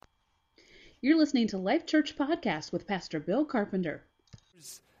You're listening to Life Church Podcast with Pastor Bill Carpenter.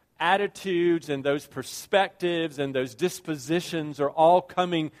 Attitudes and those perspectives and those dispositions are all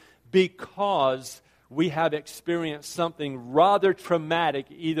coming because we have experienced something rather traumatic,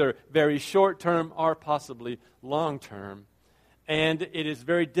 either very short-term or possibly long-term. And it is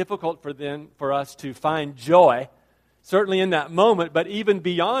very difficult for us to find joy, certainly in that moment, but even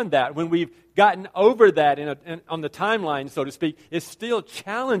beyond that, when we've gotten over that on the timeline, so to speak, it's still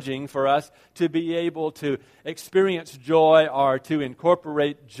challenging for us to be able to experience joy or to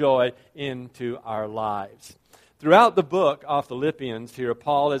incorporate joy into our lives. Throughout the book of Philippians here,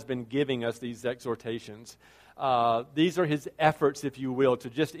 Paul has been giving us these exhortations. These are his efforts, if you will, to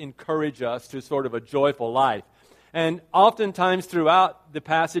just encourage us to sort of a joyful life. And oftentimes throughout the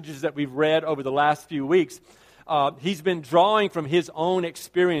passages that we've read over the last few weeks, he's been drawing from his own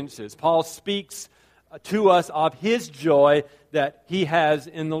experiences. Paul speaks to us of his joy that he has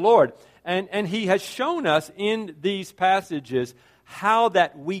in the Lord. And he has shown us in these passages how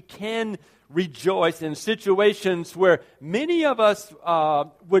that we can rejoice in situations where many of us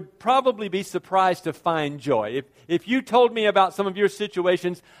would probably be surprised to find joy. If you told me about some of your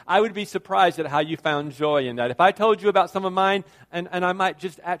situations, I would be surprised at how you found joy in that. If I told you about some of mine, and I might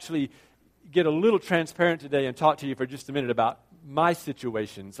just actually get a little transparent today and talk to you for just a minute about my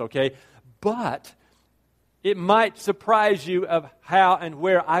situations, okay? But it might surprise you of how and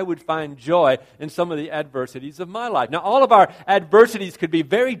where I would find joy in some of the adversities of my life. Now, all of our adversities could be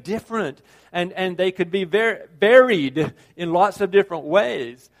very different, and they could be very varied in lots of different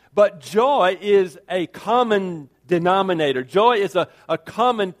ways. But joy is a common denominator. Joy is a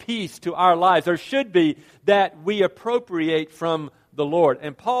common piece to our lives, or should be, that we appropriate from the Lord.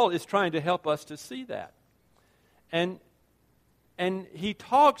 And Paul is trying to help us to see that. And he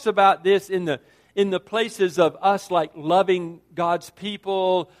talks about this in the places of us like loving God's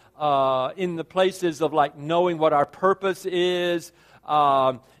people, in the places of like knowing what our purpose is,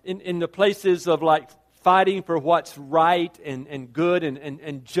 in the places of like fighting for what's right and good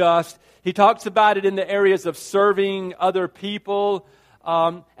and just. He talks about it in the areas of serving other people.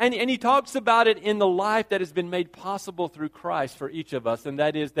 And he talks about it in the life that has been made possible through Christ for each of us, and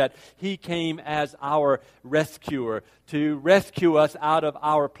that is that He came as our rescuer to rescue us out of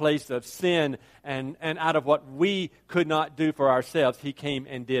our place of sin and out of what we could not do for ourselves. He came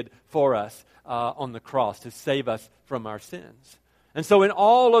and did for us on the cross to save us from our sins. And so in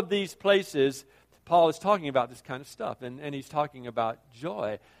all of these places, Paul is talking about this kind of stuff, and he's talking about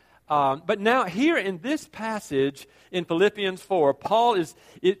joy. But now here in this passage in Philippians 4, Paul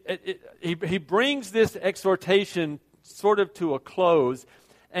he brings this exhortation sort of to a close,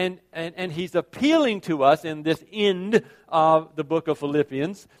 and he's appealing to us in this end of the book of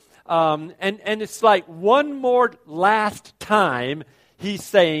Philippians. And it's like one more last time he's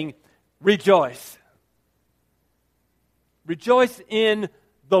saying, rejoice. Rejoice in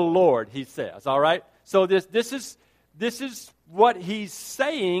the Lord, he says, all right? So this is what he's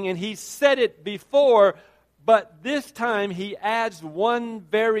saying, and he said it before, but this time he adds one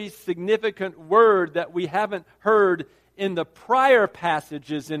very significant word that we haven't heard in the prior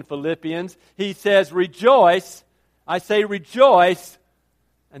passages in Philippians. He says, rejoice. I say rejoice,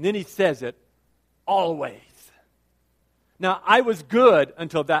 and then he says it, always. Now, I was good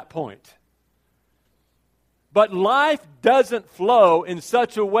until that point. But life doesn't flow in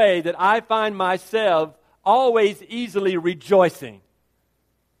such a way that I find myself always easily rejoicing.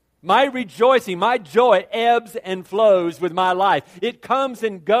 My rejoicing, my joy ebbs and flows with my life. It comes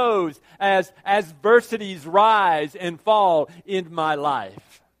and goes as adversities rise and fall in my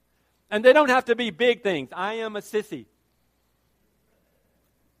life. And they don't have to be big things. I am a sissy.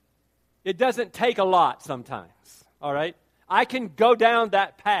 It doesn't take a lot sometimes, all right? I can go down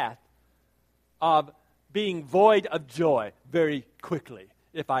that path of being void of joy very quickly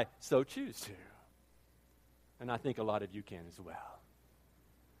if I so choose to. And I think a lot of you can as well.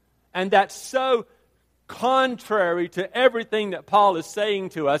 And that's so contrary to everything that Paul is saying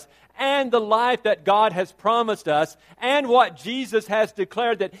to us and the life that God has promised us and what Jesus has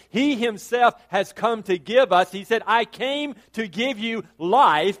declared that He Himself has come to give us. He said, I came to give you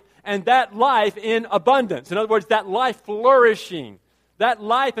life, and that life in abundance. In other words, that life flourishing. That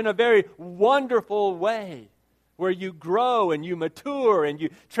life in a very wonderful way, where you grow and you mature and you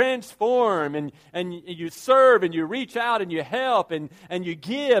transform and you serve and you reach out and you help and you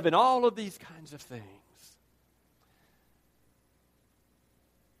give and all of these kinds of things.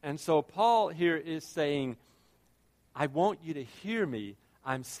 And so Paul here is saying, I want you to hear me.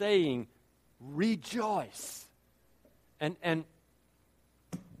 I'm saying rejoice. And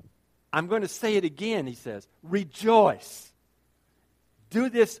I'm going to say it again, he says, rejoice. Do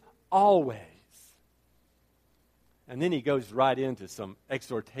this always. And then he goes right into some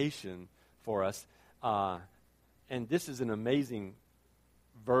exhortation for us. And this is an amazing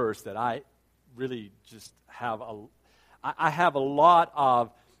verse that I really just have I have a lot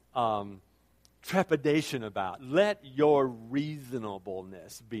of trepidation about. Let your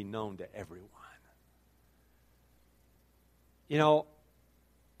reasonableness be known to everyone. You know,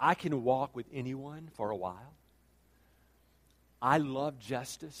 I can walk with anyone for a while. I love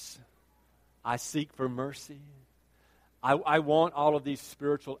justice. I seek for mercy. I want all of these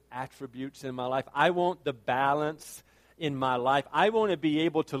spiritual attributes in my life. I want the balance in my life. I want to be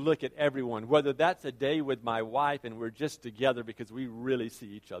able to look at everyone, whether that's a day with my wife and we're just together because we really see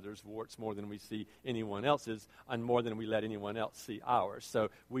each other's warts more than we see anyone else's and more than we let anyone else see ours. So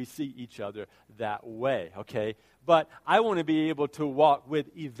we see each other that way, okay? But I want to be able to walk with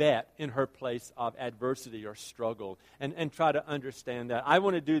Yvette in her place of adversity or struggle and try to understand that. I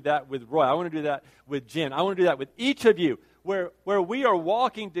want to do that with Roy. I want to do that with Jen. I want to do that with each of you. Where we are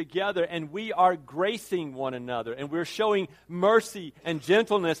walking together and we are gracing one another and we're showing mercy and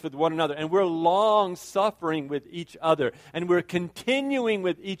gentleness with one another and we're long-suffering with each other and we're continuing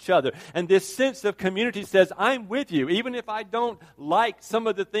with each other. And this sense of community says, I'm with you. Even if I don't like some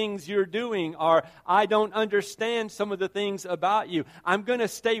of the things you're doing or I don't understand some of the things about you, I'm going to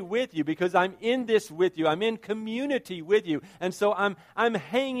stay with you because I'm in this with you. I'm in community with you. And so I'm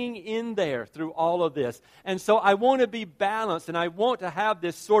hanging in there through all of this. And so I want to be balanced, and I want to have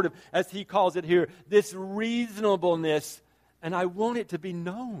this sort of, as he calls it here, this reasonableness, and I want it to be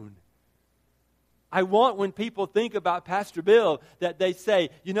known. I want when people think about Pastor Bill that they say,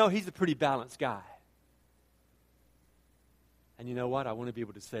 you know, he's a pretty balanced guy. And you know what? I want to be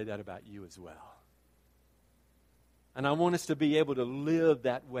able to say that about you as well. And I want us to be able to live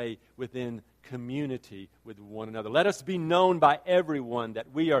that way within community with one another. Let us be known by everyone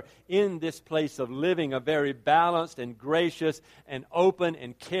that we are in this place of living a very balanced and gracious and open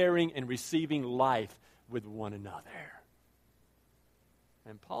and caring and receiving life with one another.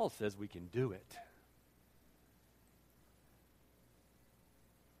 And Paul says we can do it.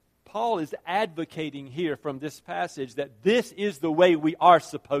 Paul is advocating here from this passage that this is the way we are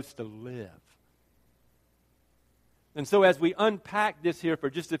supposed to live. And so as we unpack this here for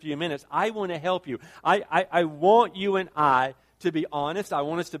just a few minutes, I want to help you. I want you and I to be honest. I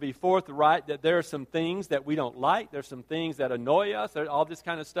want us to be forthright that there are some things that we don't like. There's some things that annoy us, all this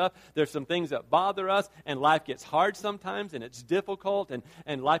kind of stuff. There's some things that bother us, and life gets hard sometimes, and it's difficult,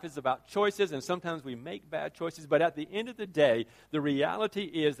 and life is about choices, and sometimes we make bad choices. But at the end of the day, the reality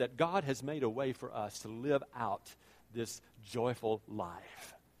is that God has made a way for us to live out this joyful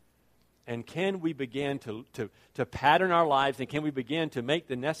life. And can we begin to pattern our lives, and can we begin to make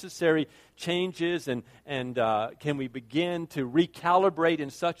the necessary changes, and can we begin to recalibrate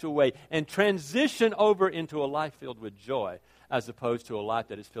in such a way and transition over into a life filled with joy as opposed to a life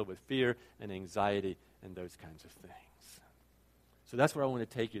that is filled with fear and anxiety and those kinds of things. So that's where I want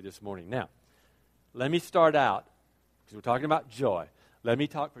to take you this morning. Now, let me start out, because we're talking about joy. Let me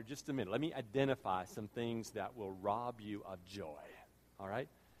talk for just a minute. Let me identify some things that will rob you of joy. All right?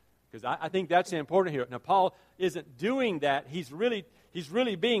 Because I think that's important here. Now, Paul isn't doing that. He's really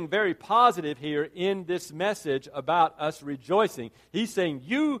being very positive here in this message about us rejoicing. He's saying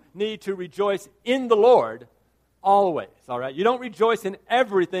you need to rejoice in the Lord always, all right? You don't rejoice in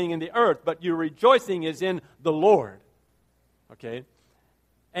everything in the earth, but your rejoicing is in the Lord, okay?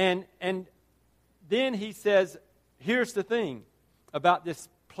 And then he says, here's the thing about this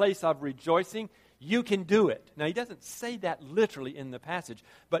place of rejoicing. You can do it. Now, he doesn't say that literally in the passage,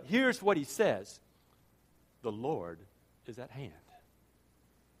 but here's what he says. The Lord is at hand.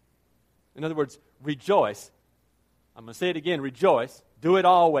 In other words, rejoice. I'm going to say it again, rejoice. Do it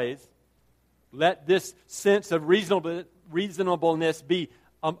always. Let this sense of reasonableness be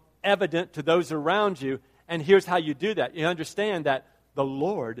evident to those around you. And here's how you do that. You understand that the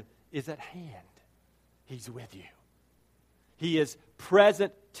Lord is at hand. He's with you. He is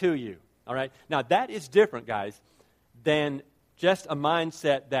present to you. All right? Now, that is different, guys, than just a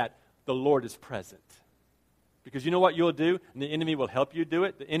mindset that the Lord is present. Because you know what you'll do? And the enemy will help you do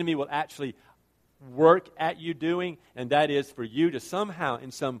it. The enemy will actually work at you doing, and that is for you to somehow,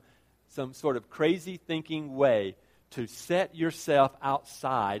 in some sort of crazy thinking way, to set yourself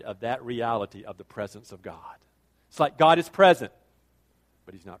outside of that reality of the presence of God. It's like God is present,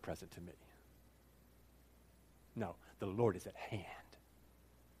 but He's not present to me. No, the Lord is at hand.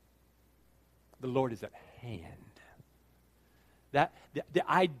 The Lord is at hand. That the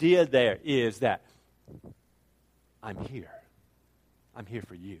idea there is that I'm here. I'm here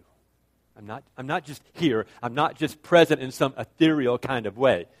for you. I'm not just here. I'm not just present in some ethereal kind of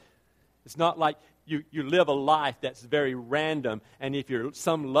way. It's not like you live a life that's very random, and if you're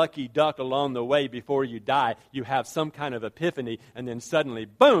some lucky duck along the way before you die, you have some kind of epiphany, and then suddenly,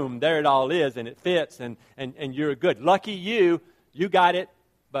 boom, there it all is, and it fits, and you're good. Lucky you got it,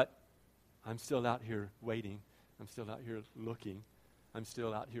 but I'm still out here waiting. I'm still out here looking. I'm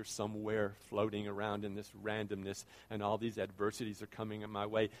still out here somewhere floating around in this randomness, and all these adversities are coming in my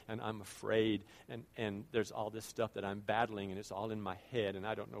way, and I'm afraid, and there's all this stuff that I'm battling, and it's all in my head, and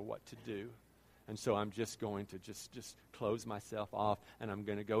I don't know what to do. And so I'm just going to just close myself off, and I'm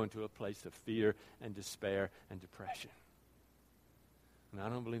going to go into a place of fear and despair and depression. And I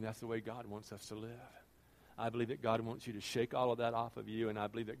don't believe that's the way God wants us to live. I believe that God wants you to shake all of that off of you, and I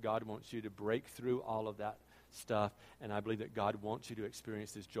believe that God wants you to break through all of that stuff, and I believe that God wants you to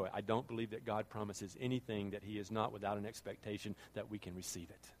experience this joy. I don't believe that God promises anything that he is not without an expectation that we can receive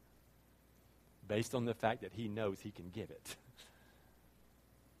it, based on the fact that he knows he can give it.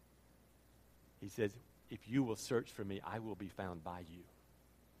 He says, if you will search for me, I will be found by you.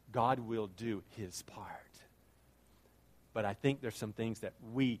 God will do his part. But I think there's some things that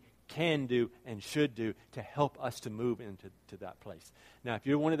we can do and should do to help us to move into that place. Now, if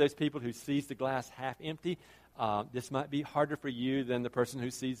you're one of those people who sees the glass half empty, this might be harder for you than the person who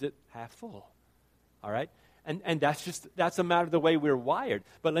sees it half full. All right? And that's a matter of the way we're wired.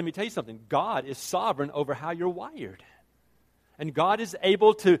 But let me tell you something. God is sovereign over how you're wired. And God is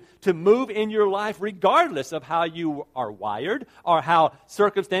able to move in your life regardless of how you are wired or how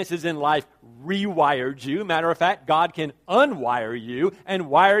circumstances in life rewired you. Matter of fact, God can unwire you and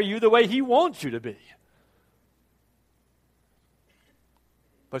wire you the way he wants you to be.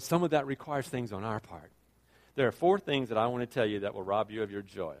 But some of that requires things on our part. There are 4 things that I want to tell you that will rob you of your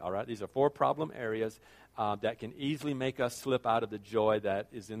joy. All right? These are 4 problem areas that can easily make us slip out of the joy that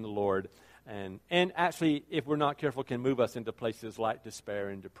is in the Lord. And actually, if we're not careful, can move us into places like despair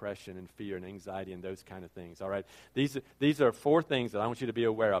and depression and fear and anxiety and those kind of things. All right, these are 4 things that I want you to be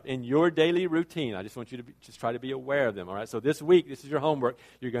aware of in your daily routine. I just want you to just try to be aware of them. All right, so this week, this is your homework.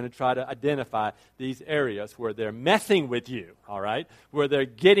 You're going to try to identify these areas where they're messing with you. All right, where they're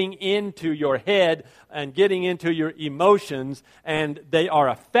getting into your head and getting into your emotions, and they are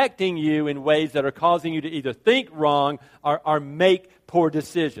affecting you in ways that are causing you to either think wrong or make poor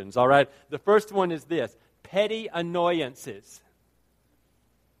decisions, all right? The first one is this: petty annoyances.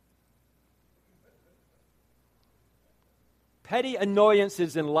 Petty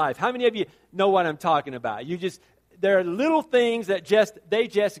annoyances in life. How many of you know what I'm talking about? There are little things that they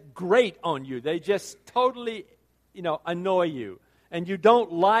just grate on you. They just totally, annoy you. And you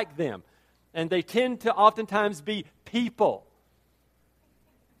don't like them. And they tend to oftentimes be people.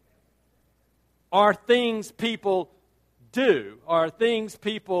 Or things people do, or things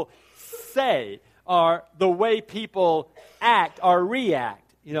people say, or the way people act or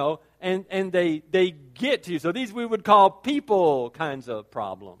react, and they get to you. So these we would call people kinds of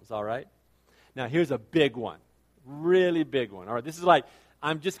problems, all right? Now here's a big one, really big one. All right, this is like,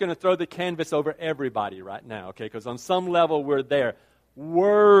 I'm just going to throw the canvas over everybody right now, okay? Because on some level we're there.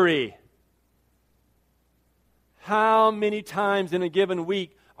 Worry. How many times in a given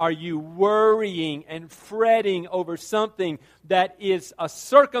week are you worrying and fretting over something that is a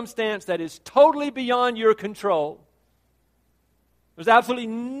circumstance that is totally beyond your control? There's absolutely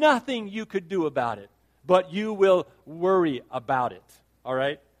nothing you could do about it, but you will worry about it, all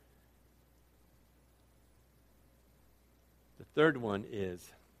right? The third one is,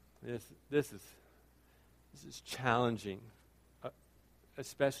 this is challenging,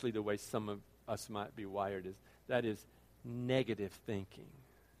 especially the way some of us might be wired, that is negative thinking.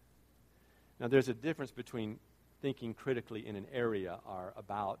 Now, there's a difference between thinking critically in an area or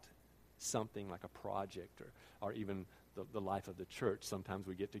about something like a project or even the life of the church. Sometimes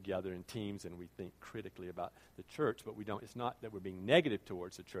we get together in teams and we think critically about the church, but we don't. It's not that we're being negative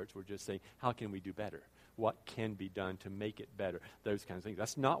towards the church. We're just saying, how can we do better? What can be done to make it better? Those kinds of things.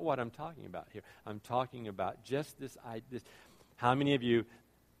 That's not what I'm talking about here. I'm talking about just this. How many of you,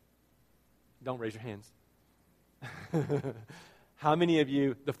 don't raise your hands. How many of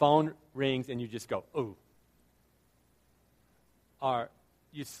you, the phone rings and you just go, ooh? Or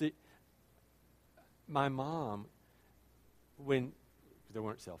you see, my mom, when there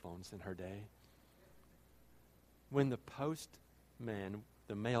weren't cell phones in her day, when the postman,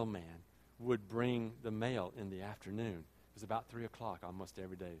 the mailman, would bring the mail in the afternoon, it was about 3 o'clock almost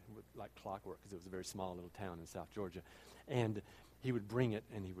every day, like clockwork, because it was a very small little town in South Georgia. And he would bring it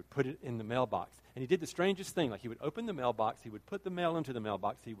and he would put it in the mailbox. And he did the strangest thing. Like, he would open the mailbox, he would put the mail into the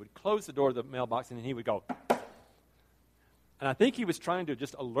mailbox, he would close the door of the mailbox, and then he would go. And I think he was trying to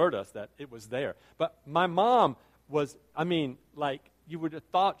just alert us that it was there. But my mom was, you would have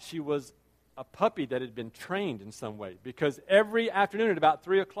thought she was a puppy that had been trained in some way, because every afternoon at about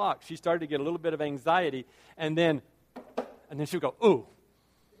 3 o'clock, she started to get a little bit of anxiety, and then she would go, ooh.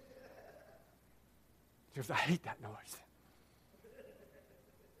 She goes, I hate that noise.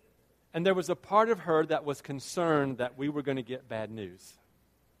 And there was a part of her that was concerned that we were going to get bad news.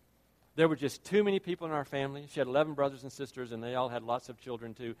 There were just too many people in our family. She had 11 brothers and sisters, and they all had lots of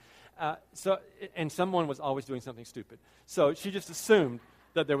children too. And someone was always doing something stupid. So she just assumed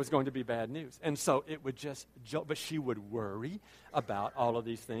that there was going to be bad news. And so it would just joke, but she would worry about all of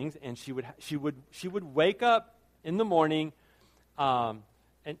these things, and she would wake up in the morning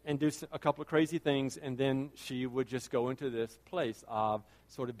and do a couple of crazy things, and then she would just go into this place of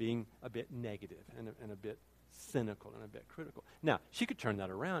sort of being a bit negative and a bit cynical and a bit critical. Now, she could turn that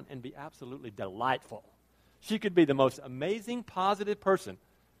around and be absolutely delightful. She could be the most amazing, positive person.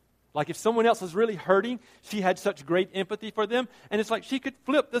 Like if someone else was really hurting, she had such great empathy for them, and it's like she could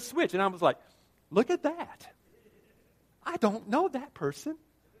flip the switch. And I was like, look at that. I don't know that person.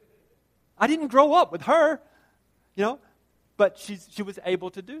 I didn't grow up with her, but she was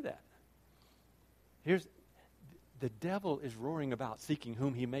able to do that. The devil is roaring about, seeking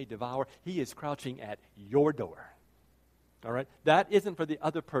whom he may devour. He is crouching at your door. All right? That isn't for the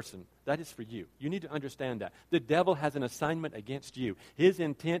other person. That is for you. You need to understand that. The devil has an assignment against you. His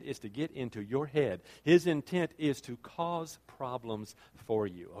intent is to get into your head. His intent is to cause problems for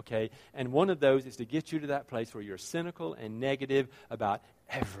you, okay? And one of those is to get you to that place where you're cynical and negative about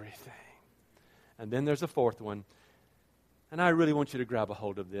everything. And then there's a fourth one. And I really want you to grab a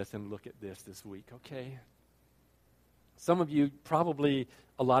hold of this and look at this week, okay? Some of you, probably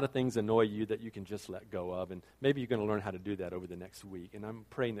a lot of things annoy you that you can just let go of, and maybe you're going to learn how to do that over the next week, and I'm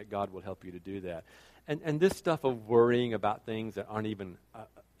praying that God will help you to do that. And this stuff of worrying about things that aren't even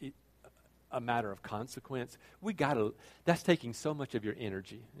a matter of consequence, that's taking so much of your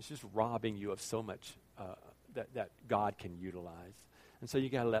energy. It's just robbing you of so much that God can utilize. And so you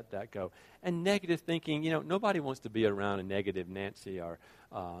got to let that go. And negative thinking, nobody wants to be around a negative Nancy or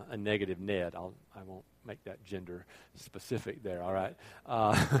a negative Ned. I won't make that gender specific there, all right?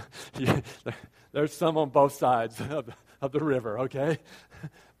 There's some on both sides of the river, okay?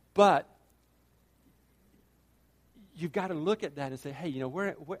 But you've got to look at that and say, hey,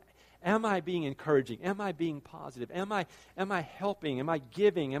 where am I being encouraging? Am I being positive? Am I helping? Am I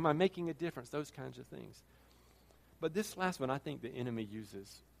giving? Am I making a difference? Those kinds of things. But this last one, I think the enemy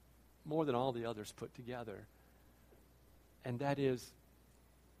uses more than all the others put together, and that is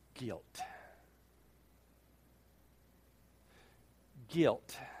guilt.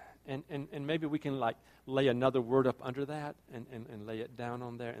 Guilt. And maybe we can lay another word up under that and lay it down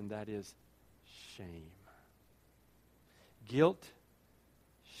on there, and that is shame. Guilt,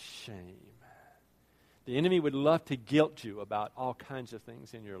 shame. The enemy would love to guilt you about all kinds of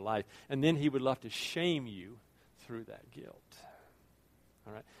things in your life, and then he would love to shame you through that guilt.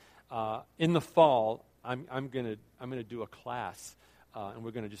 All right. In the fall, I'm going to do a class, and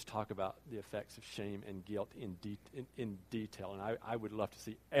we're going to just talk about the effects of shame and guilt in detail. And I would love to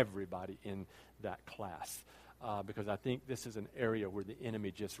see everybody in that class, because I think this is an area where the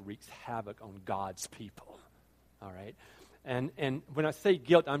enemy just wreaks havoc on God's people. All right. And when I say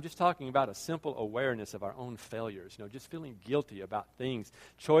guilt, I'm just talking about a simple awareness of our own failures. Just feeling guilty about things,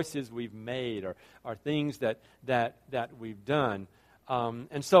 choices we've made, or things that we've done.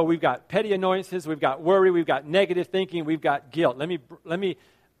 And so we've got petty annoyances, we've got worry, we've got negative thinking, we've got guilt. Let me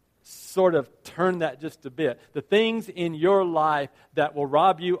sort of turn that just a bit. The things in your life that will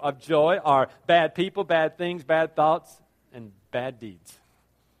rob you of joy are bad people, bad things, bad thoughts, and bad deeds.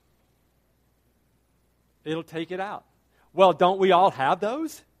 It'll take it out. Well, don't we all have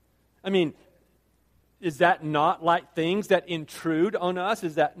those? I mean, is that not like things that intrude on us?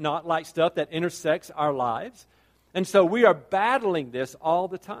 Is that not like stuff that intersects our lives? And so we are battling this all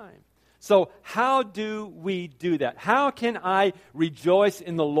the time. So how do we do that? How can I rejoice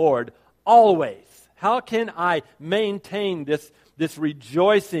in the Lord always? How can I maintain this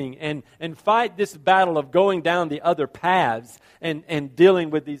rejoicing and fight this battle of going down the other paths and dealing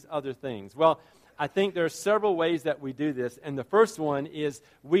with these other things? Well, I think there are several ways that we do this, and the first one is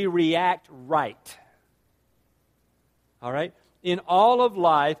we react right. All right? In all of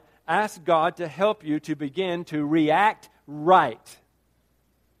life, ask God to help you to begin to react right.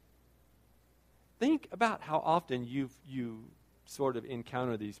 Think about how often you sort of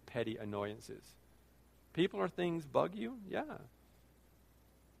encounter these petty annoyances. People or things bug you? Yeah.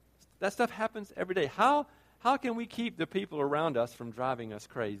 That stuff happens every day. How can we keep the people around us from driving us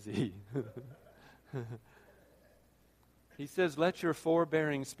crazy? He says, let your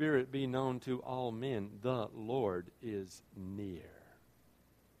forbearing spirit be known to all men. The Lord is near.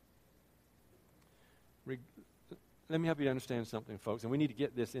 Let me help you to understand something, folks. And we need to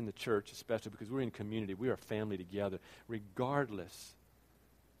get this in the church, especially because we're in community. We are a family together. Regardless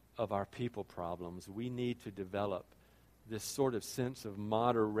of our people problems, we need to develop this sort of sense of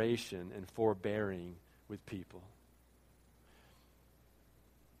moderation and forbearing with people.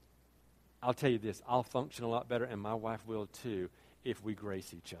 I'll tell you this, I'll function a lot better, and my wife will too, if we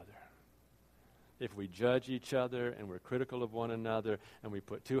grace each other. If we judge each other and we're critical of one another and we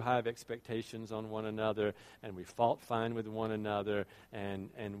put too high of expectations on one another and we fault find with one another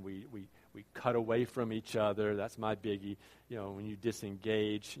and we cut away from each other. That's my biggie. When you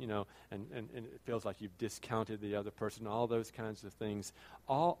disengage, and it feels like you've discounted the other person, all those kinds of things.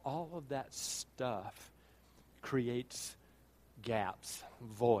 All of that stuff creates gaps,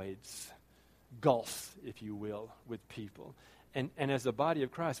 voids, gulfs, if you will, with people. And as a body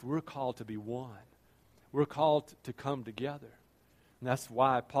of Christ, we're called to be one. We're called to come together. And that's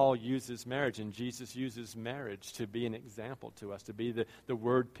why Paul uses marriage and Jesus uses marriage to be an example to us, to be the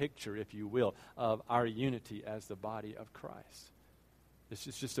word picture, if you will, of our unity as the body of Christ. It's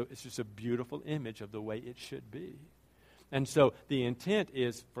just a beautiful image of the way it should be. And so the intent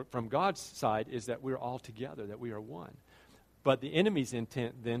is, from God's side, is that we're all together, that we are one. But the enemy's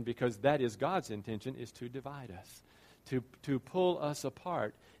intent then, because that is God's intention, is to divide us, to pull us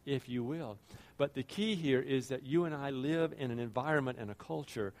apart, if you will. But the key here is that you and I live in an environment and a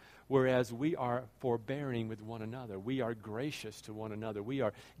culture whereas we are forbearing with one another. We are gracious to one another. We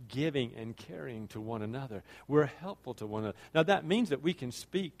are giving and caring to one another. We're helpful to one another. Now that means that we can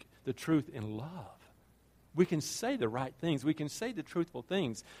speak the truth in love. We can say the right things. We can say the truthful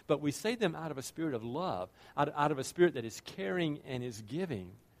things, but we say them out of a spirit of love, out of a spirit that is caring and is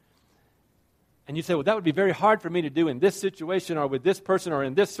giving. And you say, well, that would be very hard for me to do in this situation or with this person or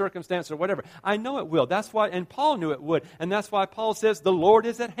in this circumstance or whatever. I know it will. That's why, and Paul knew it would. And that's why Paul says the Lord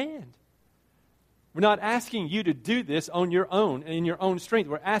is at hand. We're not asking you to do this on your own, in your own strength.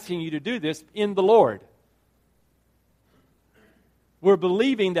 We're asking you to do this in the Lord. We're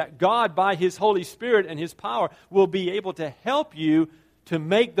believing that God, by His Holy Spirit and His power, will be able to help you to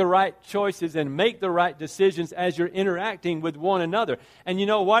make the right choices and make the right decisions as you're interacting with one another. And you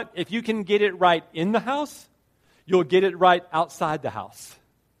know what? If you can get it right in the house, you'll get it right outside the house.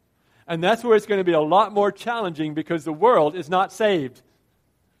 And that's where it's going to be a lot more challenging because the world is not saved.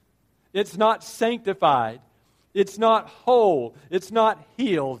 It's not sanctified. It's not whole. It's not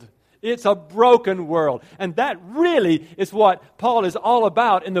healed. It's a broken world. And that really is what Paul is all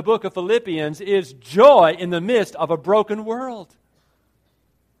about in the book of Philippians, is joy in the midst of a broken world.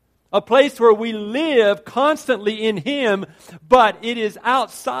 A place where we live constantly in Him, but it is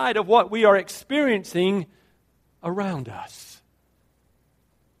outside of what we are experiencing around us.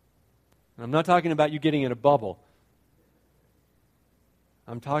 And I'm not talking about you getting in a bubble.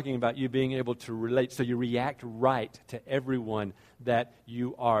 I'm talking about you being able to relate, so you react right to everyone that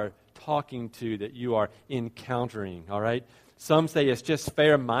you are talking to, that you are encountering, all right? Some say it's just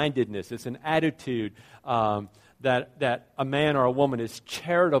fair-mindedness. It's an attitude that a man or a woman is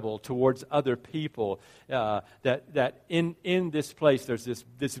charitable towards other people. That in this place there's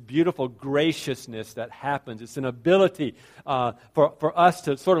this beautiful graciousness that happens. It's an ability for us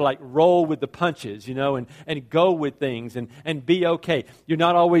to sort of like roll with the punches, and go with things and be okay. You're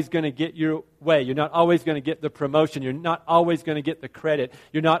not always going to get your way. You're not always going to get the promotion. You're not always going to get the credit.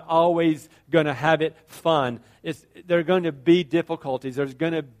 You're not always going to have it fun. There are going to be difficulties. There's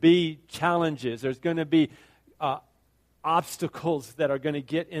going to be challenges. There's going to be obstacles that are going to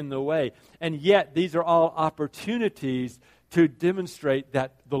get in the way. And yet, these are all opportunities to demonstrate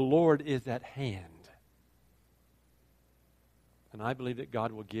that the Lord is at hand. And I believe that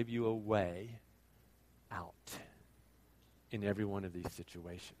God will give you a way out in every one of these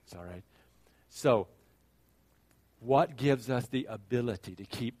situations, all right? So, what gives us the ability to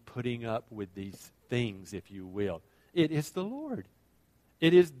keep putting up with these things, if you will? It is the Lord.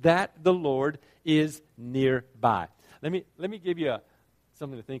 It is that the Lord is nearby. Let me give you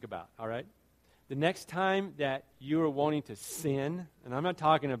something to think about, all right? The next time that you are wanting to sin, and I'm not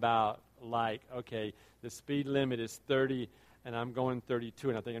talking about like, okay, the speed limit is 30 and I'm going 32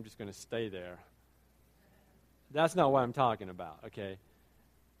 and I think I'm just going to stay there. That's not what I'm talking about, okay?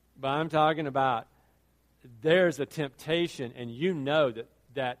 But I'm talking about there's a temptation and you know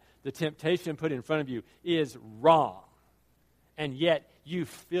that the temptation put in front of you is wrong. And yet you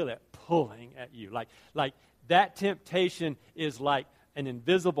feel it pulling at you. Like that temptation is like an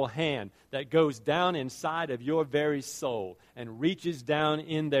invisible hand that goes down inside of your very soul and reaches down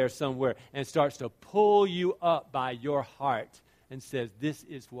in there somewhere and starts to pull you up by your heart and says, this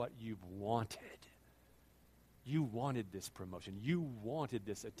is what you've wanted. You wanted this promotion. You wanted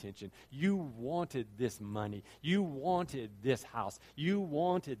this attention. You wanted this money. You wanted this house. You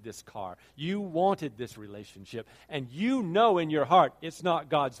wanted this car. You wanted this relationship. And you know in your heart it's not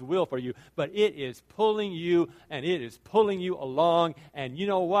God's will for you, but it is pulling you and it is pulling you along. And you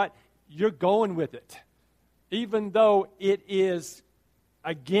know what? You're going with it, even though it is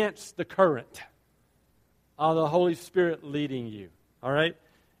against the current of the Holy Spirit leading you. All right?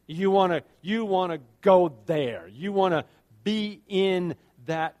 You want to go there. You want to be in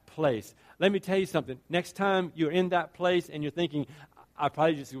that place. Let me tell you something. Next time you're in that place and you're thinking, I'm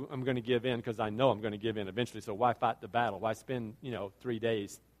going to give in because I know I'm going to give in eventually, so why fight the battle? Why spend, 3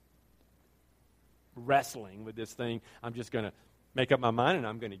 days wrestling with this thing? I'm just going to make up my mind and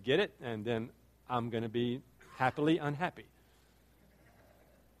I'm going to get it, and then I'm going to be happily unhappy.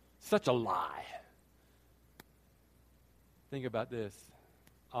 Such a lie. Think about this.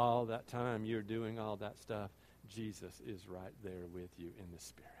 All that time you're doing all that stuff, Jesus is right there with you in the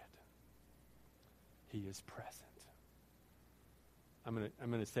Spirit. He is present. I'm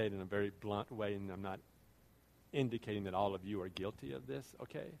going to say it in a very blunt way, and I'm not indicating that all of you are guilty of this,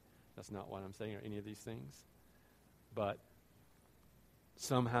 okay? That's not what I'm saying, or any of these things. But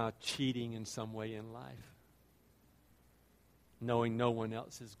somehow cheating in some way in life, knowing no one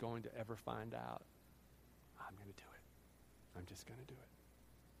else is going to ever find out, I'm going to do it. I'm just going to do it.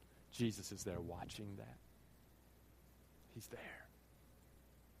 Jesus is there watching that. He's there.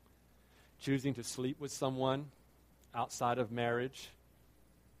 Choosing to sleep with someone outside of marriage.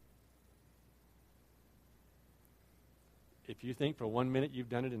 If you think for 1 minute you've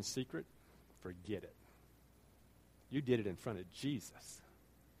done it in secret, forget it. You did it in front of Jesus.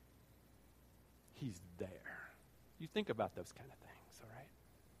 He's there. You think about those kind of things, all right?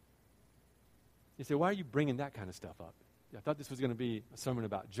 You say, why are you bringing that kind of stuff up? I thought this was going to be a sermon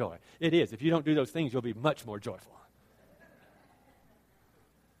about joy. It is. If you don't do those things, you'll be much more joyful.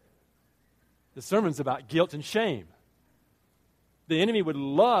 The sermon's about guilt and shame. The enemy would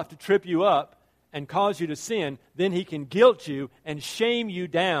love to trip you up and cause you to sin. Then he can guilt you and shame you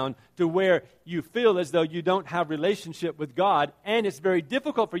down to where you feel as though you don't have relationship with God. And it's very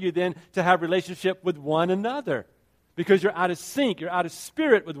difficult for you then to have relationship with one another because you're out of sync. You're out of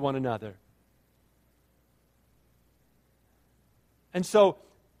spirit with one another. And so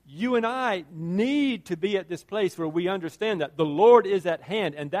you and I need to be at this place where we understand that the Lord is at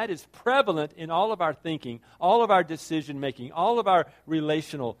hand, and that is prevalent in all of our thinking, all of our decision-making, all of our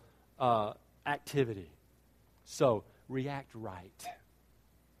relational activity. So react right.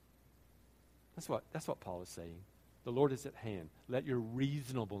 That's what Paul is saying. The Lord is at hand. Let your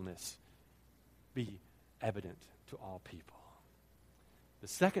reasonableness be evident to all people. The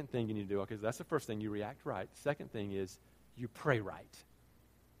second thing you need to do, okay, so that's the first thing, you react right. The second thing is you pray right.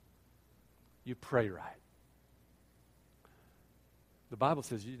 You pray right. The Bible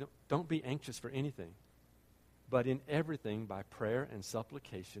says you don't be anxious for anything, but in everything by prayer and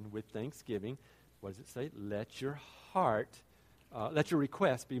supplication with thanksgiving. What does it say? Let your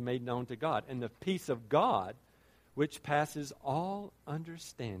request be made known to God. And the peace of God, which passes all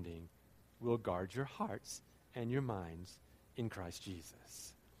understanding, will guard your hearts and your minds in Christ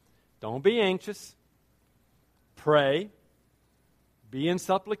Jesus. Don't be anxious. Pray. Be in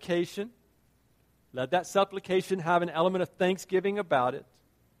supplication. Let that supplication have an element of thanksgiving about it.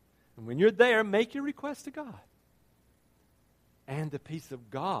 And when you're there, make your request to God. And the peace of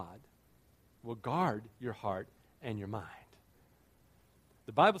God will guard your heart and your mind.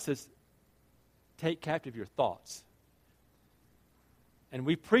 The Bible says, take captive your thoughts. And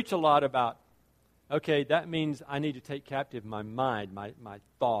we preach a lot about, okay, that means I need to take captive my mind. My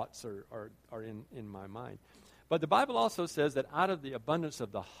thoughts are in my mind. But the Bible also says that out of the abundance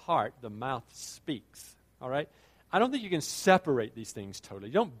of the heart, the mouth speaks. All right? I don't think you can separate these things totally.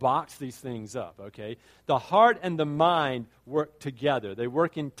 You don't box these things up, okay? The heart and the mind work together. They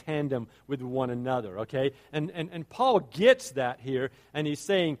work in tandem with one another, okay? And Paul gets that here, and he's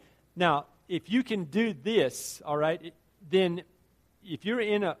saying, now, if you can do this, all right, then if you're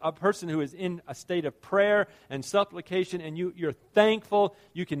in a person who is in a state of prayer and supplication and you're thankful,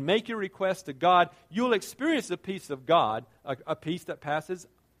 you can make your request to God, you'll experience the peace of God, a peace that passes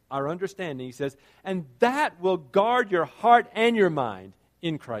our understanding, he says, and that will guard your heart and your mind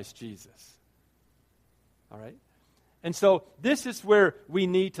in Christ Jesus. All right? And so this is where we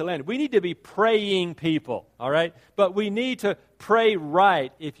need to land. We need to be praying people, all right? But we need to pray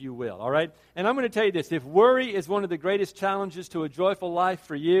right, if you will, all right? And I'm going to tell you this. If worry is one of the greatest challenges to a joyful life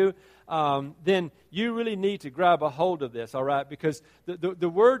for you, then you really need to grab a hold of this, all right? Because the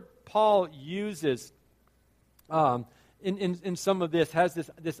word Paul uses in some of this has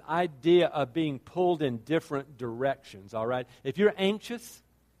this idea of being pulled in different directions, all right? If you're anxious,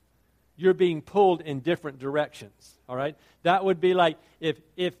 you're being pulled in different directions, all right? That would be like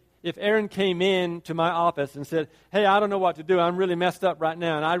if Aaron came in to my office and said, hey, I don't know what to do. I'm really messed up right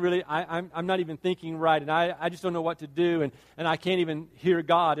now, and I'm not even thinking right, and I just don't know what to do, and I can't even hear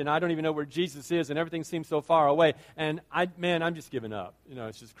God, and I don't even know where Jesus is, and everything seems so far away, and I'm just giving up.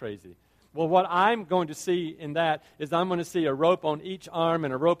 It's just crazy. Well, what I'm going to see in that is I'm going to see a rope on each arm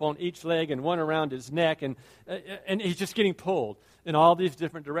and a rope on each leg and one around his neck, and he's just getting pulled in all these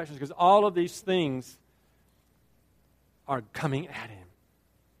different directions because all of these things are coming at him.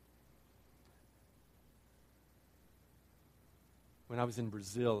 When I was in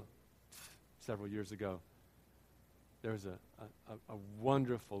Brazil several years ago, there was a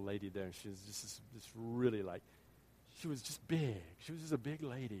wonderful lady there. She was just really she was just big. She was just a big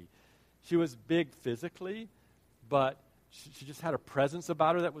lady. She was big physically, but she just had a presence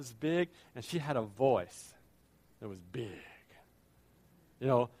about her that was big, and she had a voice that was big.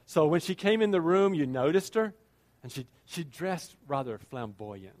 So when she came in the room, you noticed her, and she dressed rather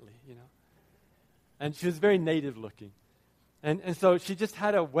flamboyantly, and she was very native looking. And so she just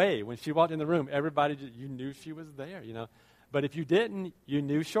had a way. When she walked in the room, everybody, you knew she was there, But if you didn't, you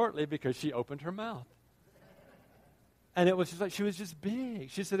knew shortly because she opened her mouth. And it was just like she was just big.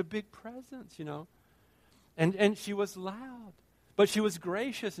 She just had a big presence, And she was loud. But she was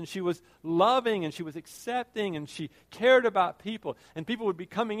gracious, and she was loving, and she was accepting, and she cared about people. And people would be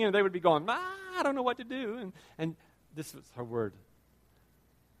coming in, and they would be going, I don't know what to do. And this was her word,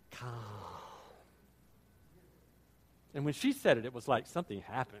 calm. And when she said it, it was like something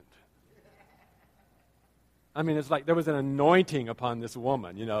happened. I mean, it's like there was an anointing upon this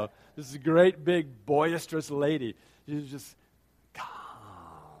woman, This is a great, big, boisterous lady. She was just calm.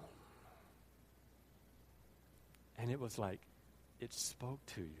 And it was like it spoke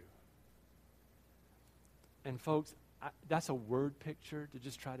to you. And folks, that's a word picture to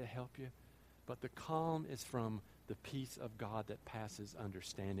just try to help you. But the calm is from the peace of God that passes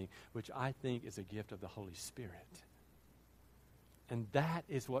understanding, which I think is a gift of the Holy Spirit. And that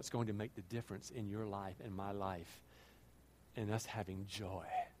is what's going to make the difference in your life and my life, in us having joy.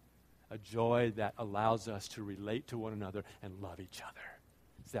 A joy that allows us to relate to one another and love each other.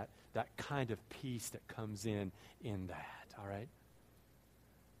 It's that kind of peace that comes in that, all right?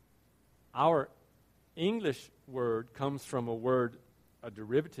 Our English word comes from a word, a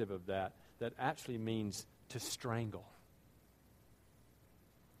derivative of that actually means to strangle.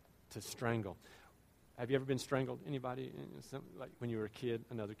 To strangle. Have you ever been strangled? Anybody? Like when you were a kid,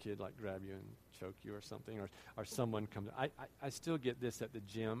 another kid grab you and choke you or something, or someone comes. I still get this at the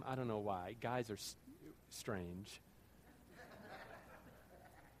gym. I don't know why. Guys are strange.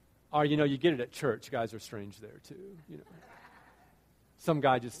 Or you get it at church. Guys are strange there too. Some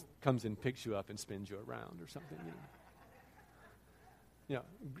guy just comes and picks you up and spins you around or something.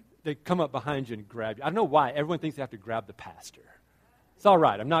 They come up behind you and grab you. I don't know why. Everyone thinks they have to grab the pastor. It's all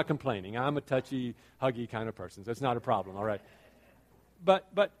right. I'm not complaining. I'm a touchy, huggy kind of person, so it's not a problem, all right?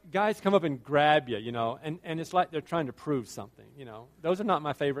 But guys come up and grab you, and it's like they're trying to prove something, Those are not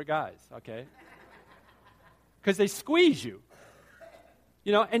my favorite guys, okay? Because they squeeze you,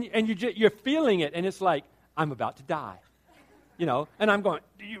 and you're feeling it, and it's like, I'm about to die, And I'm going,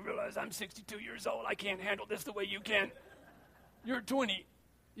 do you realize I'm 62 years old? I can't handle this the way you can. You're 20,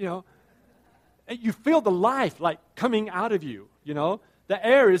 And you feel the life coming out of you, The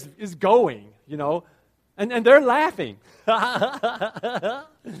air is going, and they're laughing.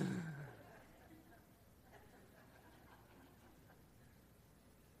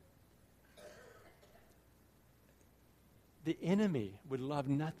 The enemy would love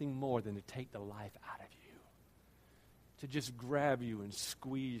nothing more than to take the life out of you, to just grab you and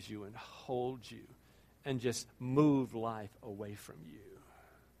squeeze you and hold you and just move life away from you,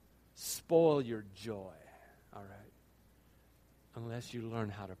 spoil your joy, all right? Unless you learn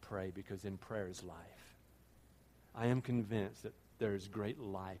how to pray, because in prayer is life. I am convinced that there is great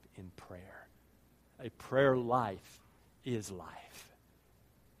life in prayer. A prayer life is life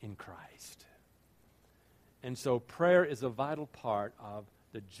in Christ. And so prayer is a vital part of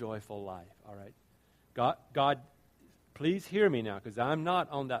the joyful life, all right? God, please hear me now, because I'm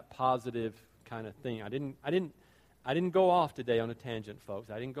not on that positive kind of thing. I didn't go off today on a tangent, folks.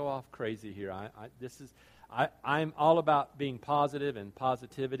 I didn't go off crazy here. I'm all about being positive and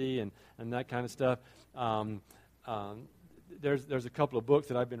positivity and that kind of stuff. There's a couple of books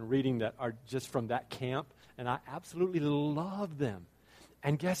that I've been reading that are just from that camp, and I absolutely love them.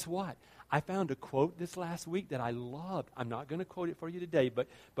 And guess what? I found a quote this last week that I loved. I'm not going to quote it for you today, but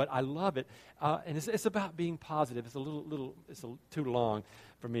I love it. And it's about being positive. It's too long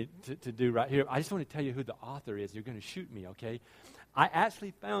for me to do right here. I just want to tell you who the author is. You're going to shoot me, okay? I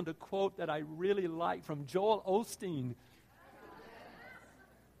actually found a quote that I really like from Joel Osteen.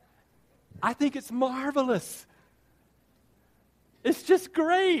 I think it's marvelous. It's just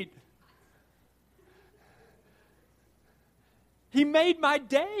great. He made my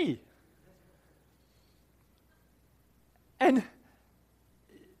day. And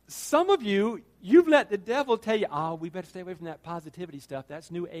some of you, you've let the devil tell you, we better stay away from that positivity stuff.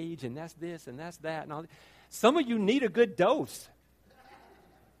 That's new age, and that's this, and that's that, and all that. Some of you need a good dose.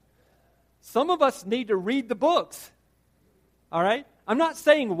 Some of us need to read the books. All right? I'm not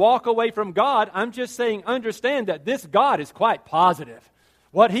saying walk away from God. I'm just saying understand that this God is quite positive.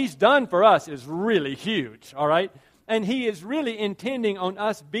 What He's done for us is really huge. All right? And He is really intending on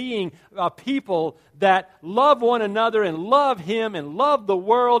us being a people that love one another and love Him and love the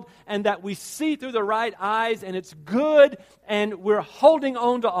world, and that we see through the right eyes and it's good, and we're holding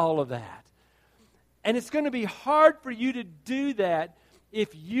on to all of that. And it's going to be hard for you to do that if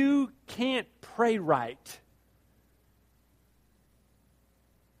you can't pray right.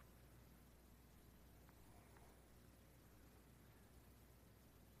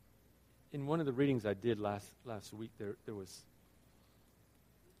 In one of the readings I did last week, there was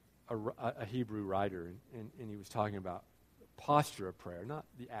a Hebrew writer, and he was talking about the posture of prayer, not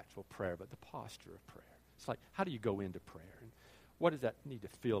the actual prayer, but the posture of prayer. It's like, how do you go into prayer? And what does that need to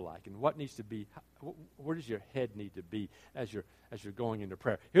feel like? And what needs to be, where does your head need to be as you're going into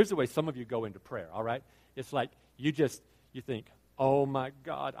prayer? Here's the way some of you go into prayer, all right? It's like you think, oh my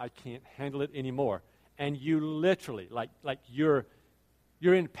God, I can't handle it anymore. And you literally, like you're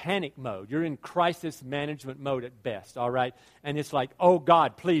in panic mode. You're in crisis management mode at best, all right? And it's like, oh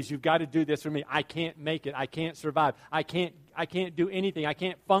God, please, you've got to do this for me. I can't make it. I can't survive. I can't do anything. I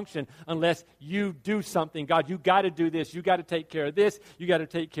can't function unless you do something. God, you got to do this. You got to take care of this. You got to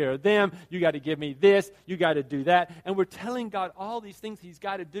take care of them. You got to give me this. You got to do that. And we're telling God all these things He's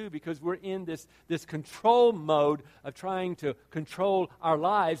got to do because we're in this control mode of trying to control our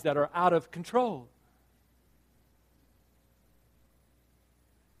lives that are out of control.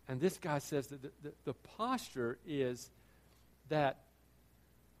 And this guy says that the posture is that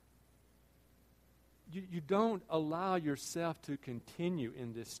you don't allow yourself to continue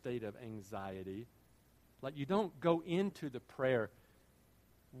in this state of anxiety. Like you don't go into the prayer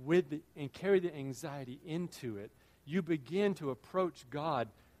and carry the anxiety into it. You begin to approach God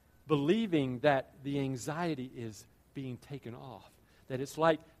believing that the anxiety is being taken off. That it's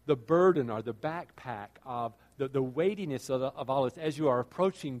like the burden or the backpack of the weightiness of all this. As you are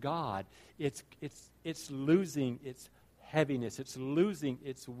approaching God, it's losing its heaviness. It's losing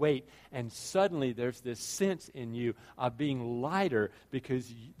its weight. And suddenly there's this sense in you of being lighter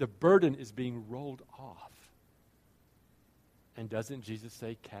because the burden is being rolled off. And doesn't Jesus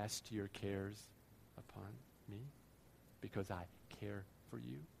say, cast your cares upon me because I care for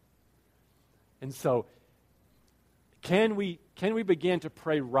you? And so, can we begin to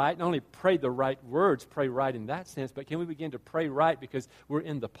pray right? Not only pray the right words, pray right in that sense, but can we begin to pray right because we're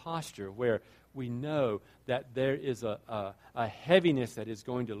in the posture where we know that there is a heaviness that is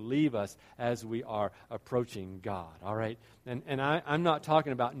going to leave us as we are approaching God, all right? And I'm not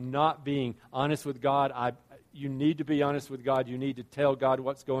talking about not being honest with God. You need to be honest with God. You need to tell God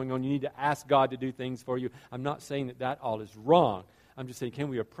what's going on. You need to ask God to do things for you. I'm not saying that all is wrong. I'm just saying, can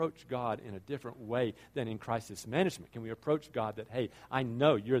we approach God in a different way than in crisis management? Can we approach God that, hey, I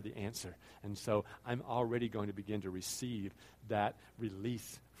know you're the answer, and so I'm already going to begin to receive that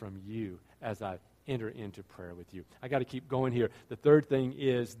release from you as I enter into prayer with you. I got to keep going here. The third thing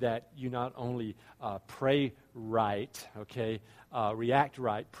is that you not only pray right, okay, react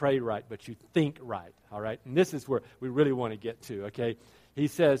right, pray right, but you think right, all right? And this is where we really want to get to, okay? He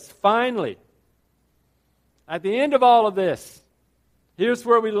says, finally, at the end of all of this, here's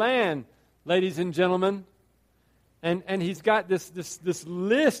where we land, ladies and gentlemen. And he's got this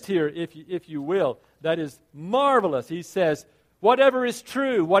list here, if you will, that is marvelous. He says, whatever is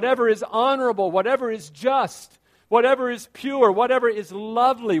true, whatever is honorable, whatever is just, whatever is pure, whatever is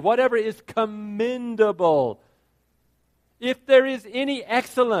lovely, whatever is commendable, if there is any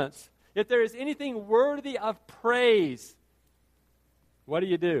excellence, if there is anything worthy of praise, what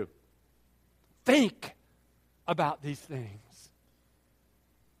do? Think about these things.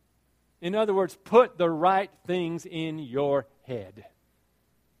 In other words, put the right things in your head.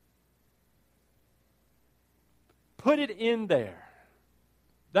 Put it in there.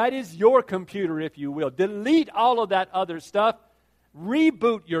 That is your computer, if you will. Delete all of that other stuff.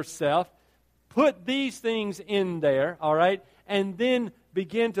 Reboot yourself. put these things in there, all right, and then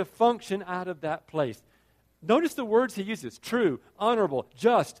begin to function out of that place. Notice the words he uses: true, honorable,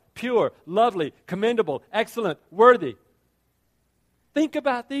 just, pure, lovely, commendable, excellent, worthy. Think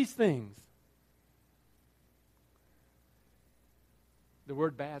about these things. The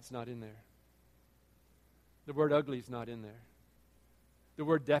word bad's not in there. The word ugly is not in there. The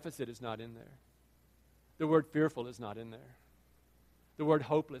word deficit is not in there. The word fearful is not in there. The word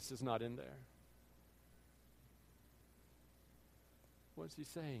hopeless is not in there. What's he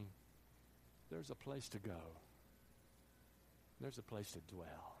saying? There's a place to go. There's a place to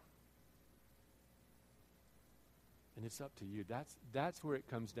dwell. And it's up to you. That's where it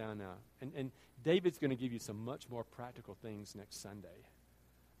comes down now. And David's going to give you some much more practical things next Sunday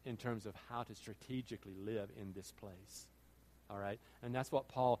in terms of how to strategically live in this place. All right? And that's what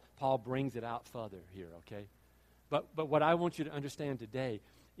Paul brings it out further here, okay? But what I want you to understand today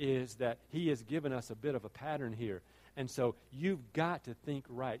is that he has given us a bit of a pattern here. And so you've got to think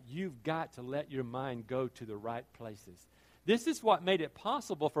right. You've got to let your mind go to the right places. This is what made it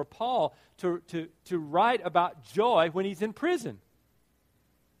possible for Paul to write about joy when he's in prison.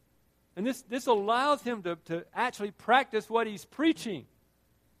 And this allows him to actually practice what he's preaching.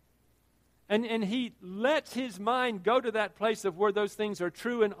 And he lets his mind go to that place of where those things are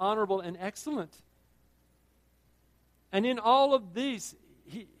true and honorable and excellent. And in all of these,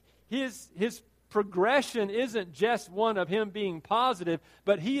 his progression isn't just one of him being positive,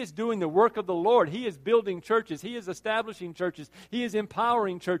 but he is doing the work of the Lord. He is building churches. He is establishing churches. He is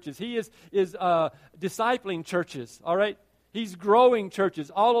empowering churches. He is discipling churches, all right? He's growing churches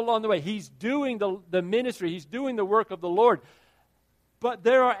all along the way. He's doing the ministry. He's doing the work of the Lord. But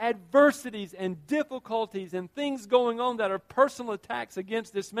there are adversities and difficulties and things going on that are personal attacks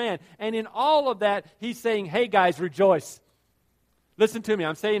against this man. And in all of that, he's saying, hey guys, rejoice. Listen to me,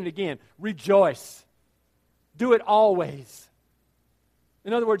 I'm saying it again. Rejoice. Do it always.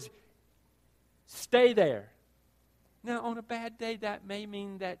 In other words, stay there. Now, on a bad day, that may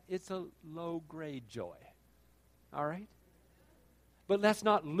mean that it's a low-grade joy. All right? But let's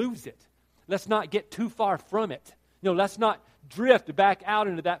not lose it. Let's not get too far from it. Let's not drift back out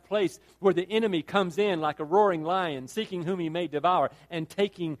into that place where the enemy comes in like a roaring lion, seeking whom he may devour, and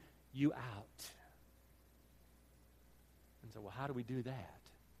taking you out. And so, well, how do we do that?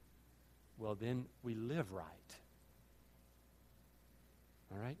 Well, then we live right.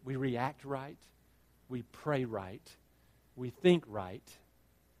 All right? We react right. We pray right. We think right.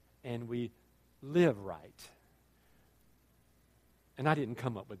 And we live right. And I didn't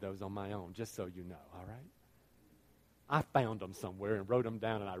come up with those on my own, just so you know, all right? I found them somewhere and wrote them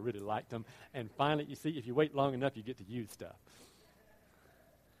down, and I really liked them. And finally, you see, if you wait long enough, you get to use stuff.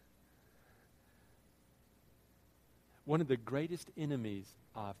 One of the greatest enemies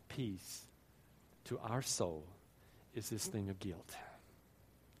of peace to our soul is this thing of guilt.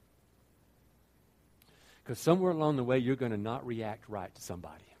 Because somewhere along the way, you're going to not react right to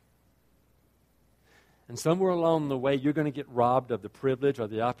somebody. And somewhere along the way, you're going to get robbed of the privilege or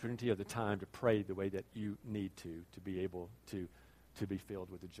the opportunity or the time to pray the way that you need to be able to be filled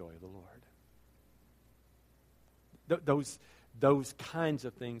with the joy of the Lord. Those kinds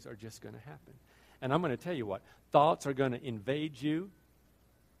of things are just going to happen. And I'm going to tell you what, thoughts are going to invade you.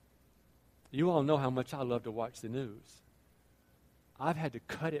 You all know how much I love to watch the news. I've had to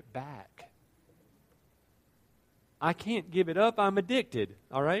cut it back. I can't give it up. I'm addicted,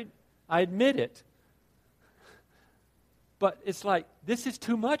 all right? I admit it. But it's like, this is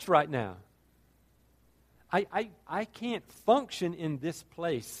too much right now. I can't function in this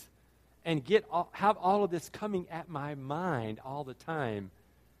place and have all of this coming at my mind all the time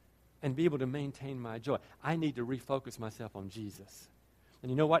and be able to maintain my joy. I need to refocus myself on Jesus.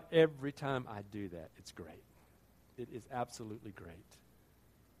 And you know what? Every time I do that, it's great. It is absolutely great.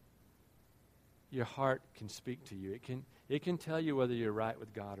 Your heart can speak to you. It can tell you whether you're right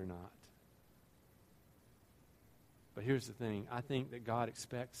with God or not. But here's the thing. I think that God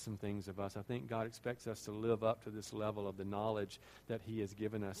expects some things of us. I think God expects us to live up to this level of the knowledge that He has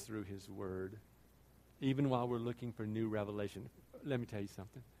given us through His Word, even while we're looking for new revelation. Let me tell you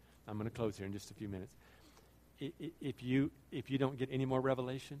something. I'm going to close here in just a few minutes. If you don't get any more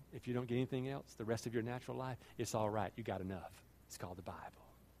revelation, if you don't get anything else, the rest of your natural life, it's all right. You got enough. It's called the Bible.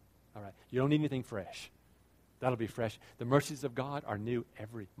 All right? You don't need anything fresh. That'll be fresh. The mercies of God are new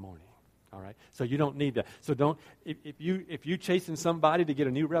every morning. All right, so you don't need that. So don't. If you chasing somebody to get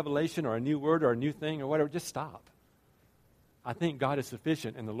a new revelation or a new word or a new thing or whatever, just stop. I think God is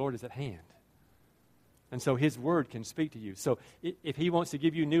sufficient and the Lord is at hand, and so His Word can speak to you. So if He wants to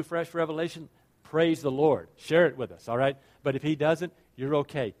give you new, fresh revelation, praise the Lord. Share it with us. All right, but if He doesn't, you're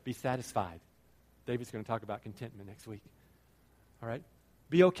okay. Be satisfied. David's going to talk about contentment next week. All right?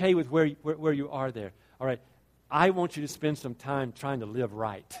 Be okay with where you are there. All right? I want you to spend some time trying to live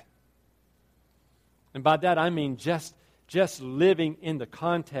right. And by that I mean just living in the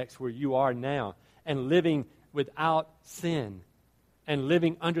context where you are now and living without sin and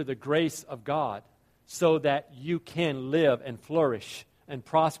living under the grace of God so that you can live and flourish and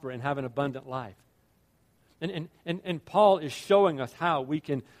prosper and have an abundant life. And Paul is showing us how we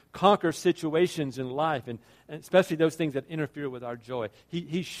can conquer situations in life, and especially those things that interfere with our joy.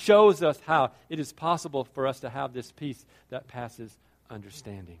 He shows us how it is possible for us to have this peace that passes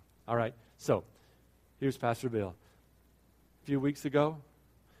understanding. All right, so here's Pastor Bill. A few weeks ago,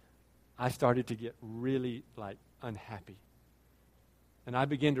 I started to get really, unhappy. And I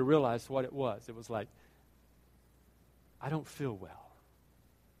began to realize what it was. It was like, I don't feel well.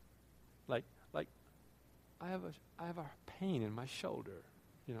 I have a pain in my shoulder,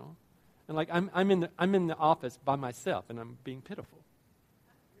 and I'm in the office by myself, and I'm being pitiful,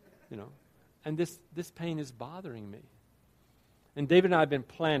 and this pain is bothering me. And David and I have been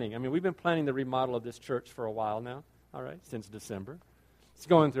planning. We've been planning the remodel of this church for a while now. All right, since December, it's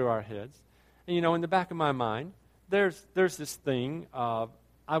going through our heads, and in the back of my mind, there's this thing of,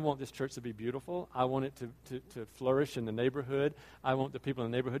 I want this church to be beautiful. I want it to flourish in the neighborhood. I want the people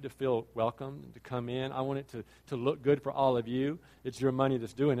in the neighborhood to feel welcome, to come in. I want it to look good for all of you. It's your money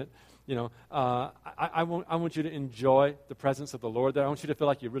that's doing it. I want you to enjoy the presence of the Lord there. I want you to feel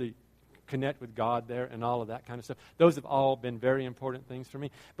like you really connect with God there and all of that kind of stuff. Those have all been very important things for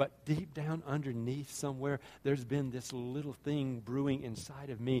me. But deep down underneath somewhere, there's been this little thing brewing inside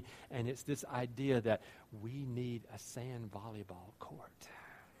of me, and it's this idea that we need a sand volleyball court.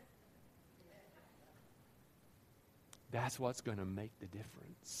 That's what's going to make the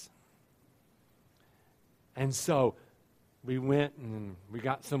difference. And so we went and we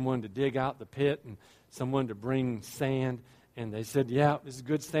got someone to dig out the pit and someone to bring sand. And they said, yeah, this is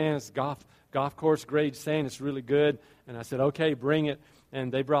good sand. It's golf course grade sand. It's really good. And I said, okay, bring it.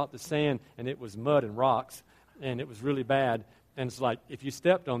 And they brought the sand, and it was mud and rocks. And it was really bad. And it's like, if you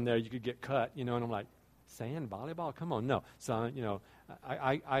stepped on there, you could get cut. And I'm like, sand volleyball? Come on, no. So,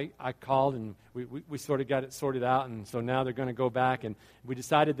 I called, and we sort of got it sorted out, and so now they're going to go back, and we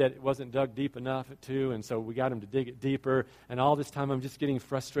decided that it wasn't dug deep enough and so we got them to dig it deeper, and all this time I'm just getting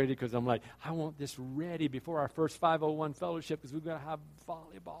frustrated because I'm like, I want this ready before our first 501 fellowship because we're going to have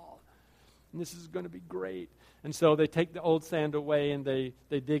volleyball, and this is going to be great. And so they take the old sand away, and they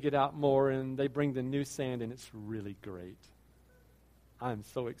dig it out more, and they bring the new sand, and it's really great. I'm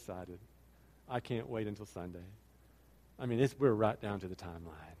so excited. I can't wait until Sunday. We're right down to the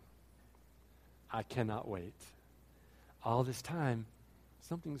timeline. I cannot wait. All this time,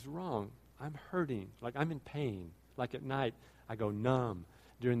 something's wrong. I'm hurting, I'm in pain. At night, I go numb.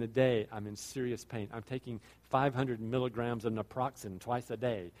 During the day, I'm in serious pain. I'm taking 500 milligrams of naproxen twice a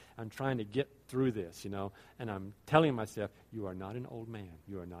day. I'm trying to get through this, and I'm telling myself, you are not an old man.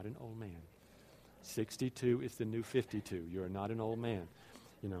 You are not an old man. 62 is the new 52. You are not an old man,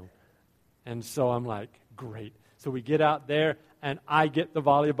 And so I'm like, great. So we get out there, and I get the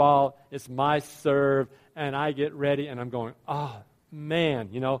volleyball. It's my serve, and I get ready, and I'm going, oh, man,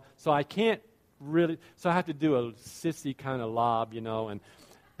 So I can't really, so I have to do a sissy kind of lob,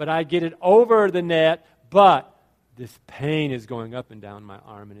 but I get it over the net, but this pain is going up and down my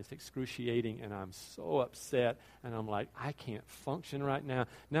arm, and it's excruciating, and I'm so upset, and I'm like, I can't function right now.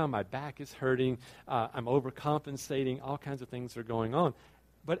 Now my back is hurting. I'm overcompensating. All kinds of things are going on.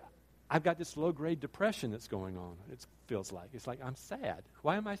 But I've got this low-grade depression that's going on, it feels like. It's like I'm sad.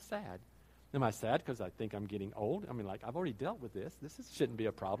 Why am I sad? Am I sad because I think I'm getting old? I've already dealt with this. Shouldn't be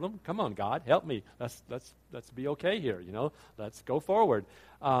a problem. Come on, God, help me. Let's be okay here, Let's go forward.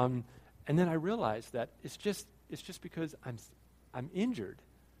 And then I realized that it's just because I'm injured,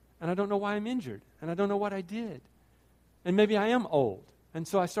 and I don't know why I'm injured, and I don't know what I did. And maybe I am old. And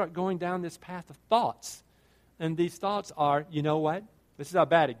so I start going down this path of thoughts. And these thoughts are, you know what? This is how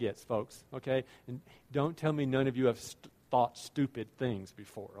bad it gets, folks, okay? And don't tell me none of you have thought stupid things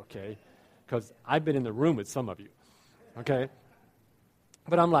before, okay? Because I've been in the room with some of you, okay?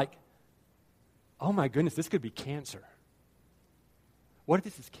 But I'm like, oh my goodness, this could be cancer. What if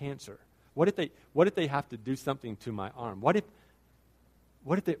this is cancer? What if they have to do something to my arm? What if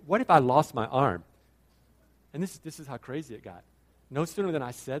I lost my arm? And this is how crazy it got. No sooner than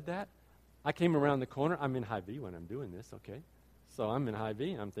I said that, I came around the corner. I'm in high V when I'm doing this, okay? So I'm in high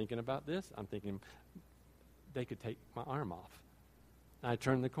V, and I'm thinking about this. I'm thinking they could take my arm off. And I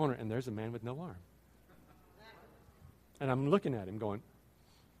turn the corner, and there's a man with no arm. And I'm looking at him going,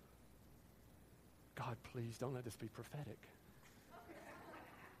 God, please don't let this be prophetic.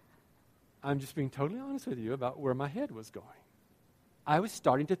 I'm just being totally honest with you about where my head was going. I was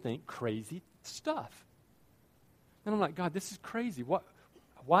starting to think crazy stuff. And I'm like, God, this is crazy.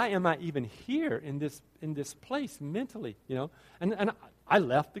 Why am I even here in this place mentally, you know? And I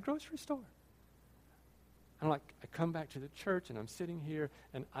left the grocery store. I'm like, I come back to the church, and I'm sitting here,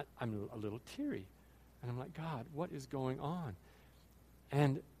 and I'm a little teary. And I'm like, God, what is going on?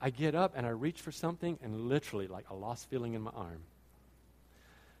 And I get up, and I reach for something, and literally, like a lost feeling in my arm.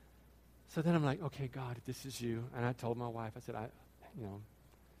 So then I'm like, okay, God, if this is you. And I told my wife, I said, I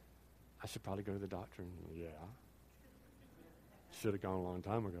should probably go to the doctor. And yeah. Should have gone a long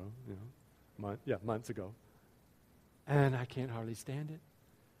time ago, you know. Months ago. And I can't hardly stand it.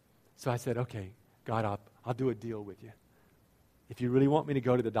 So I said, okay, God, I'll do a deal with you. If you really want me to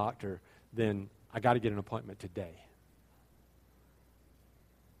go to the doctor, then I got to get an appointment today.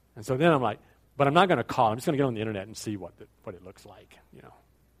 And so then I'm like, but I'm not going to call. I'm just going to get on the internet and see what it looks like, you know.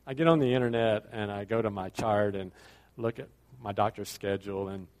 I get on the internet, and I go to my chart and look at my doctor's schedule,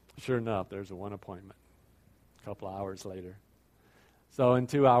 and sure enough, there's one appointment a couple of hours later. So in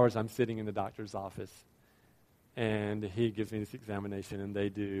 2 hours, I'm sitting in the doctor's office, and he gives me this examination, and they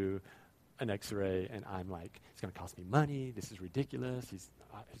do an x-ray, and I'm like, it's going to cost me money. This is ridiculous. He's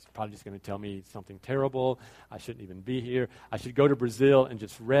probably just going to tell me something terrible. I shouldn't even be here. I should go to Brazil and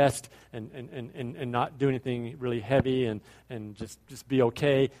just rest and not do anything really heavy and just be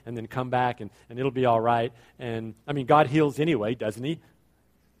okay, and then come back, and it'll be all right. And, I mean, God heals anyway, doesn't he?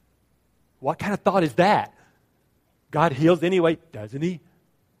 What kind of thought is that? God heals anyway, doesn't he?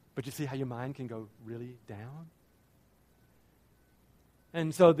 But you see how your mind can go really down?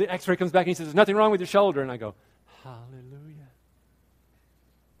 And so the x-ray comes back and he says, there's nothing wrong with your shoulder. And I go, hallelujah.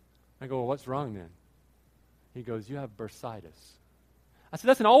 I go, well, what's wrong then? He goes, you have bursitis. I said,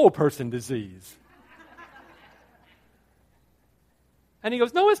 that's an old person disease. And he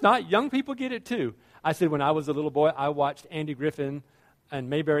goes, no, it's not. Young people get it too. I said, when I was a little boy, I watched Andy Griffin and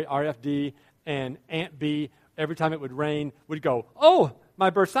Mayberry RFD and Aunt Bee. Every time it would rain, would go, oh,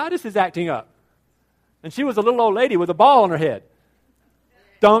 my bursitis is acting up. And she was a little old lady with a ball on her head.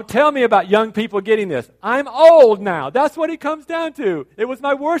 Don't tell me about young people getting this. I'm old now. That's what it comes down to. It was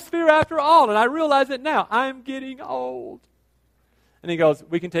my worst fear after all, and I realize it now. I'm getting old. And he goes,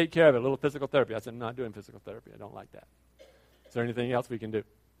 we can take care of it, a little physical therapy. I said, I'm not doing physical therapy. I don't like that. Is there anything else we can do?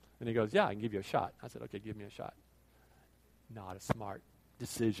 And he goes, yeah, I can give you a shot. I said, okay, give me a shot. Not a smart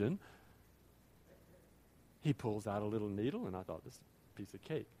decision. He pulls out a little needle, and I thought, this is a piece of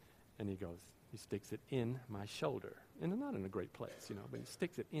cake. And he sticks it in my shoulder. And not in a great place, you know, but he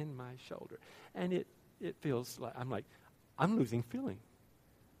sticks it in my shoulder. And it feels like, I'm losing feeling.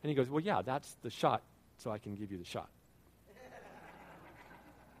 And he goes, well, yeah, that's the shot, so I can give you the shot.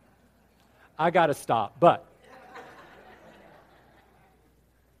 I got to stop, but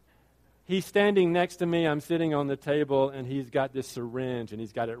he's standing next to me. I'm sitting on the table, and he's got this syringe, and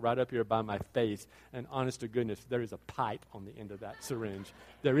he's got it right up here by my face. And honest to goodness, there is a pipe on the end of that syringe.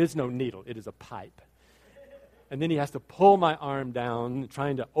 There is no needle. It is a pipe. And then he has to pull my arm down,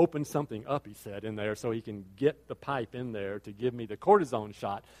 trying to open something up, he said, in there, so he can get the pipe in there to give me the cortisone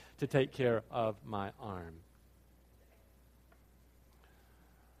shot to take care of my arm.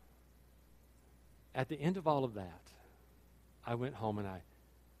 At the end of all of that, I went home, and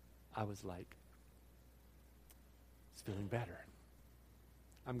I was like, it's feeling better.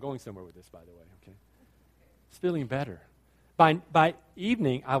 I'm going somewhere with this, by the way, okay? It's feeling better. By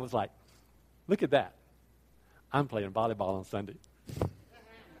evening, I was like, look at that. I'm playing volleyball on Sunday.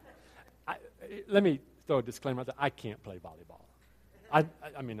 Let me throw a disclaimer out there. I can't play volleyball.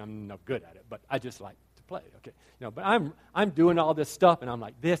 I mean, I'm no good at it, but I just like to play, okay? You know, but I'm doing all this stuff, and I'm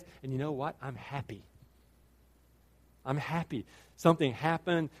like this, and you know what? I'm happy. I'm happy. Something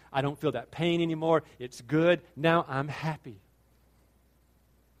happened. I don't feel that pain anymore. It's good. Now I'm happy.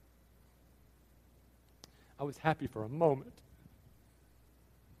 I was happy for a moment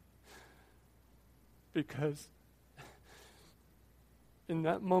because in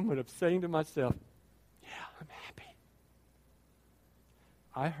that moment of saying to myself, yeah, I'm happy,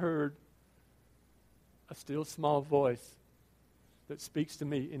 I heard a still small voice that speaks to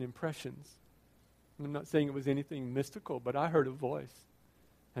me in impressions. And I'm not saying it was anything mystical, but I heard a voice,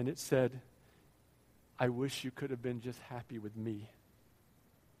 and it said, I wish you could have been just happy with me,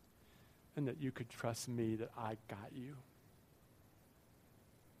 and that you could trust me that I got you.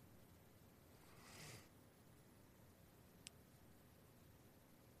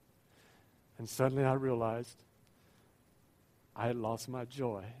 And suddenly I realized I had lost my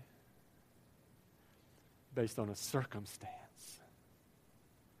joy based on a circumstance.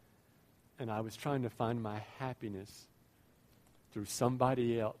 And I was trying to find my happiness through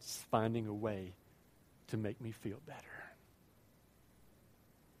somebody else finding a way to make me feel better.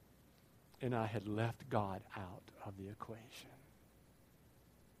 And I had left God out of the equation.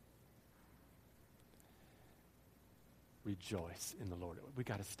 Rejoice in the Lord. We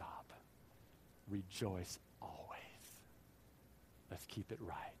got to stop. Rejoice always. Let's keep it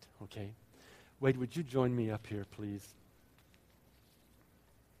right, okay? Wade, would you join me up here, please?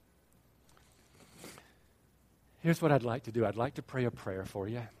 Here's what I'd like to do. I'd like to pray a prayer for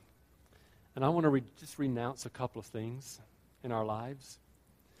you. And I want to just renounce a couple of things in our lives.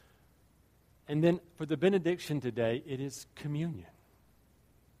 And then for the benediction today, it is communion.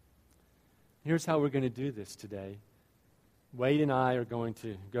 Here's how we're going to do this today. Wade and I are going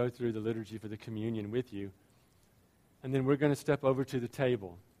to go through the liturgy for the communion with you. And then we're going to step over to the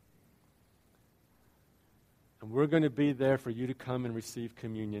table. And we're going to be there for you to come and receive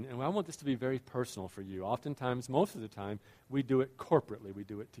communion. And I want this to be very personal for you. Oftentimes, most of the time, we do it corporately. We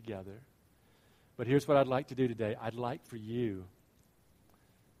do it together. But here's what I'd like to do today. I'd like for you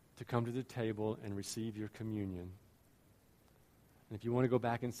to come to the table and receive your communion. And if you want to go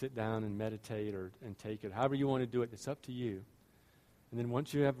back and sit down and meditate and take it, however you want to do it, it's up to you. And then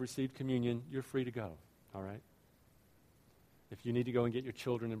once you have received communion, you're free to go, all right? If you need to go and get your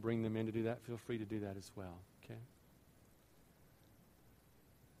children and bring them in to do that, feel free to do that as well, okay?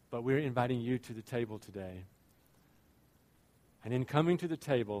 But we're inviting you to the table today. And in coming to the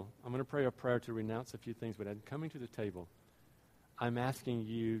table, I'm going to pray a prayer to renounce a few things, but in coming to the table, I'm asking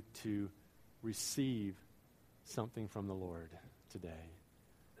you to receive something from the Lord today.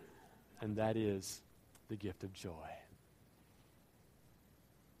 And that is the gift of joy.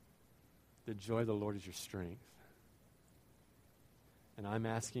 The joy of the Lord is your strength. And I'm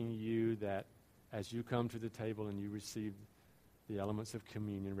asking you that as you come to the table and you receive the elements of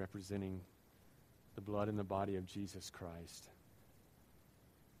communion representing the blood and the body of Jesus Christ,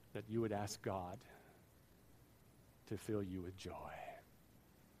 that you would ask God to fill you with joy.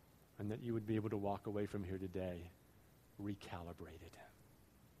 And that you would be able to walk away from here today recalibrated.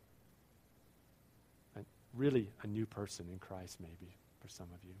 And really a new person in Christ maybe for some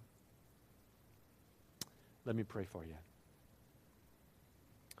of you. Let me pray for you.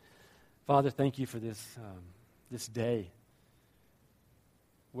 Father, thank you for this day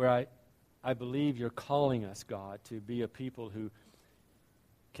where I believe you're calling us, God, to be a people who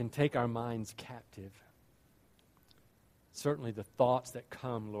can take our minds captive. Certainly the thoughts that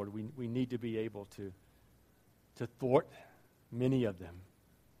come, Lord, we need to be able to thwart many of them.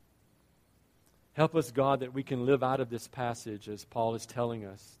 Help us, God, that we can live out of this passage as Paul is telling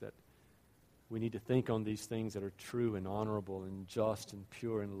us that we need to think on these things that are true and honorable and just and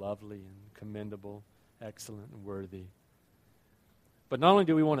pure and lovely and commendable, excellent and worthy. But not only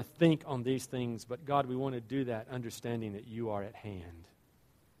do we want to think on these things, but God, we want to do that understanding that you are at hand.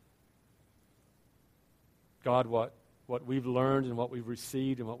 God, what we've learned and what we've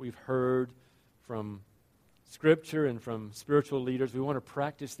received and what we've heard from Scripture and from spiritual leaders, we want to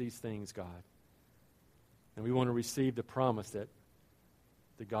practice these things, God. And we want to receive the promise that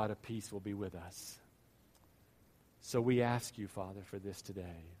the God of peace will be with us. So we ask you, Father, for this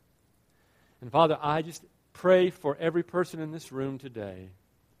today. And Father, I just pray for every person in this room today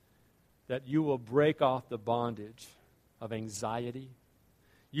that you will break off the bondage of anxiety.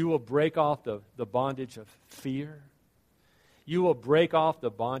 You will break off the bondage of fear. You will break off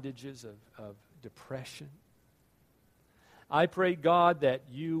the bondages of depression. I pray, God, that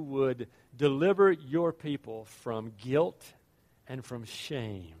you would deliver your people from guilt and from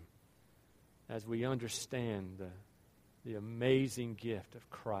shame as we understand the amazing gift of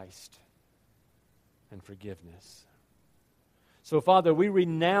Christ and forgiveness. So, Father, we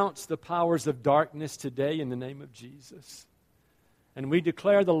renounce the powers of darkness today in the name of Jesus. And we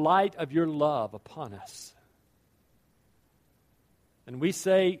declare the light of your love upon us. And we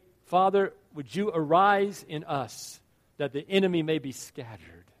say, Father, would you arise in us that the enemy may be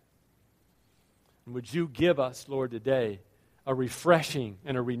scattered? And would you give us, Lord, today a refreshing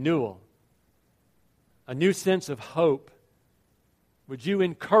and a renewal, a new sense of hope? Would you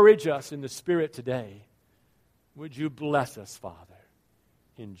encourage us in the Spirit today? Would you bless us, Father?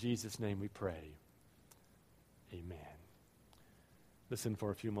 In Jesus' name we pray. Amen. Listen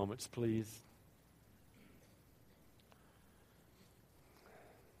for a few moments, please.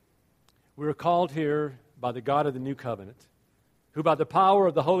 We are called here by the God of the New Covenant, who by the power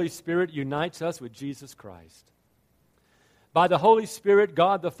of the Holy Spirit unites us with Jesus Christ. By the Holy Spirit,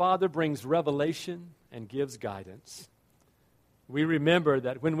 God the Father brings revelation and gives guidance. We remember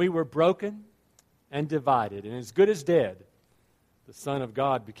that when we were broken and divided and as good as dead, the Son of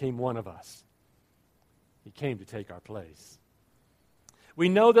God became one of us. He came to take our place. We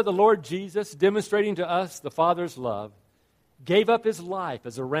know that the Lord Jesus, demonstrating to us the Father's love, gave up his life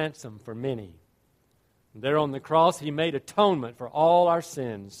as a ransom for many. And there on the cross, he made atonement for all our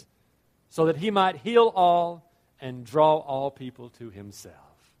sins so that he might heal all and draw all people to himself.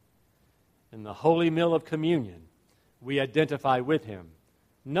 In the holy meal of communion, we identify with him,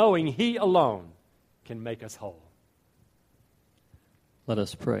 knowing he alone can make us whole. Let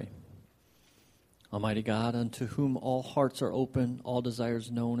us pray. Almighty God, unto whom all hearts are open, all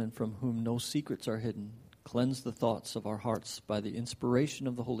desires known, and from whom no secrets are hidden, cleanse the thoughts of our hearts by the inspiration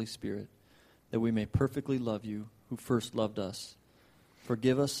of the Holy Spirit, that we may perfectly love you, who first loved us.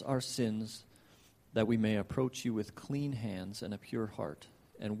 Forgive us our sins, that we may approach you with clean hands and a pure heart,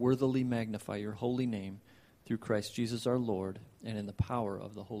 and worthily magnify your holy name, through Christ Jesus our Lord, and in the power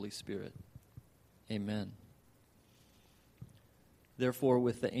of the Holy Spirit. Amen. Therefore,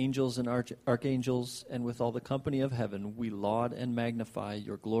 with the angels and archangels, and with all the company of heaven, we laud and magnify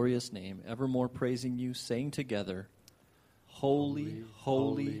your glorious name, evermore praising you, saying together, Holy,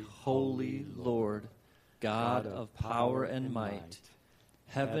 holy, holy Lord, God of power and might.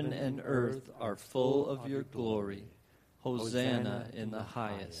 Heaven and earth are full of your glory. Hosanna in the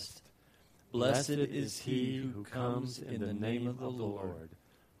highest. Blessed is he who comes in the name of the Lord.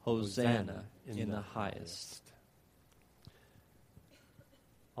 Hosanna in the highest.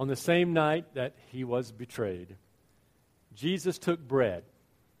 On the same night that he was betrayed, Jesus took bread,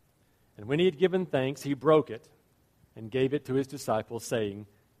 and when he had given thanks, he broke it and gave it to his disciples, saying,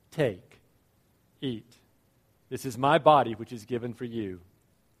 Take, eat. This is my body, which is given for you.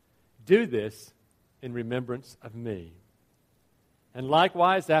 Do this in remembrance of me. And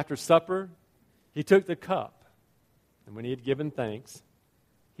likewise, after supper, he took the cup, and when he had given thanks,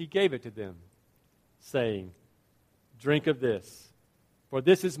 he gave it to them, saying, Drink of this, for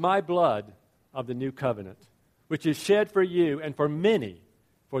this is my blood of the new covenant, which is shed for you and for many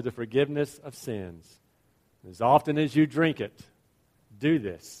for the forgiveness of sins. As often as you drink it, do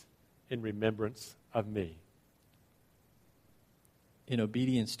this in remembrance of me. In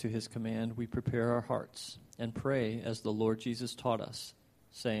obedience to his command, we prepare our hearts and pray as the Lord Jesus taught us,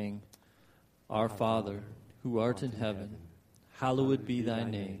 saying, Our Father, who art in heaven, hallowed be thy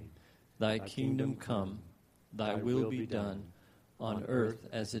name. Thy kingdom come, thy will be done, on earth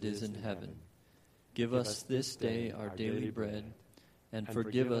as it is in heaven. Give us this day our daily bread, and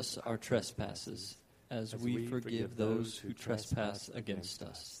forgive us our trespasses, as we forgive those who trespass against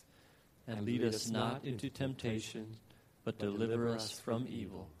us. And lead us not into temptation, but deliver us from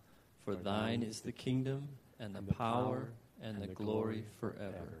evil. For thine is the kingdom, and the power, and the glory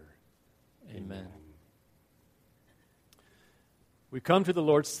forever. Amen. We come to the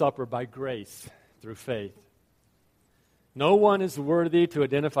Lord's Supper by grace through faith. No one is worthy to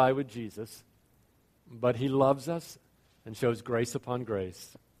identify with Jesus, but he loves us and shows grace upon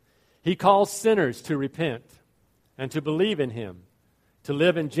grace. He calls sinners to repent and to believe in him, to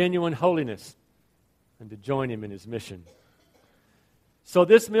live in genuine holiness, and to join him in his mission. So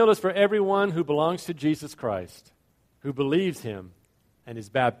this meal is for everyone who belongs to Jesus Christ, who believes him and is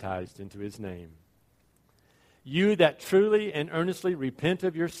baptized into his name. You that truly and earnestly repent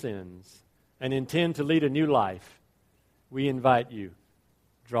of your sins and intend to lead a new life, we invite you,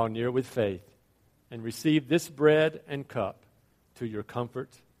 draw near with faith and receive this bread and cup to your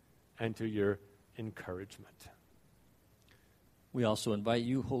comfort and to your encouragement. We also invite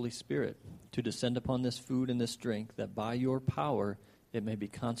you, Holy Spirit, to descend upon this food and this drink, that by your power it may be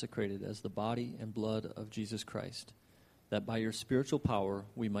consecrated as the body and blood of Jesus Christ, that by your spiritual power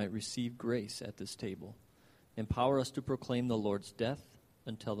we might receive grace at this table. Empower us to proclaim the Lord's death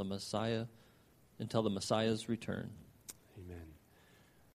until the Messiah's return.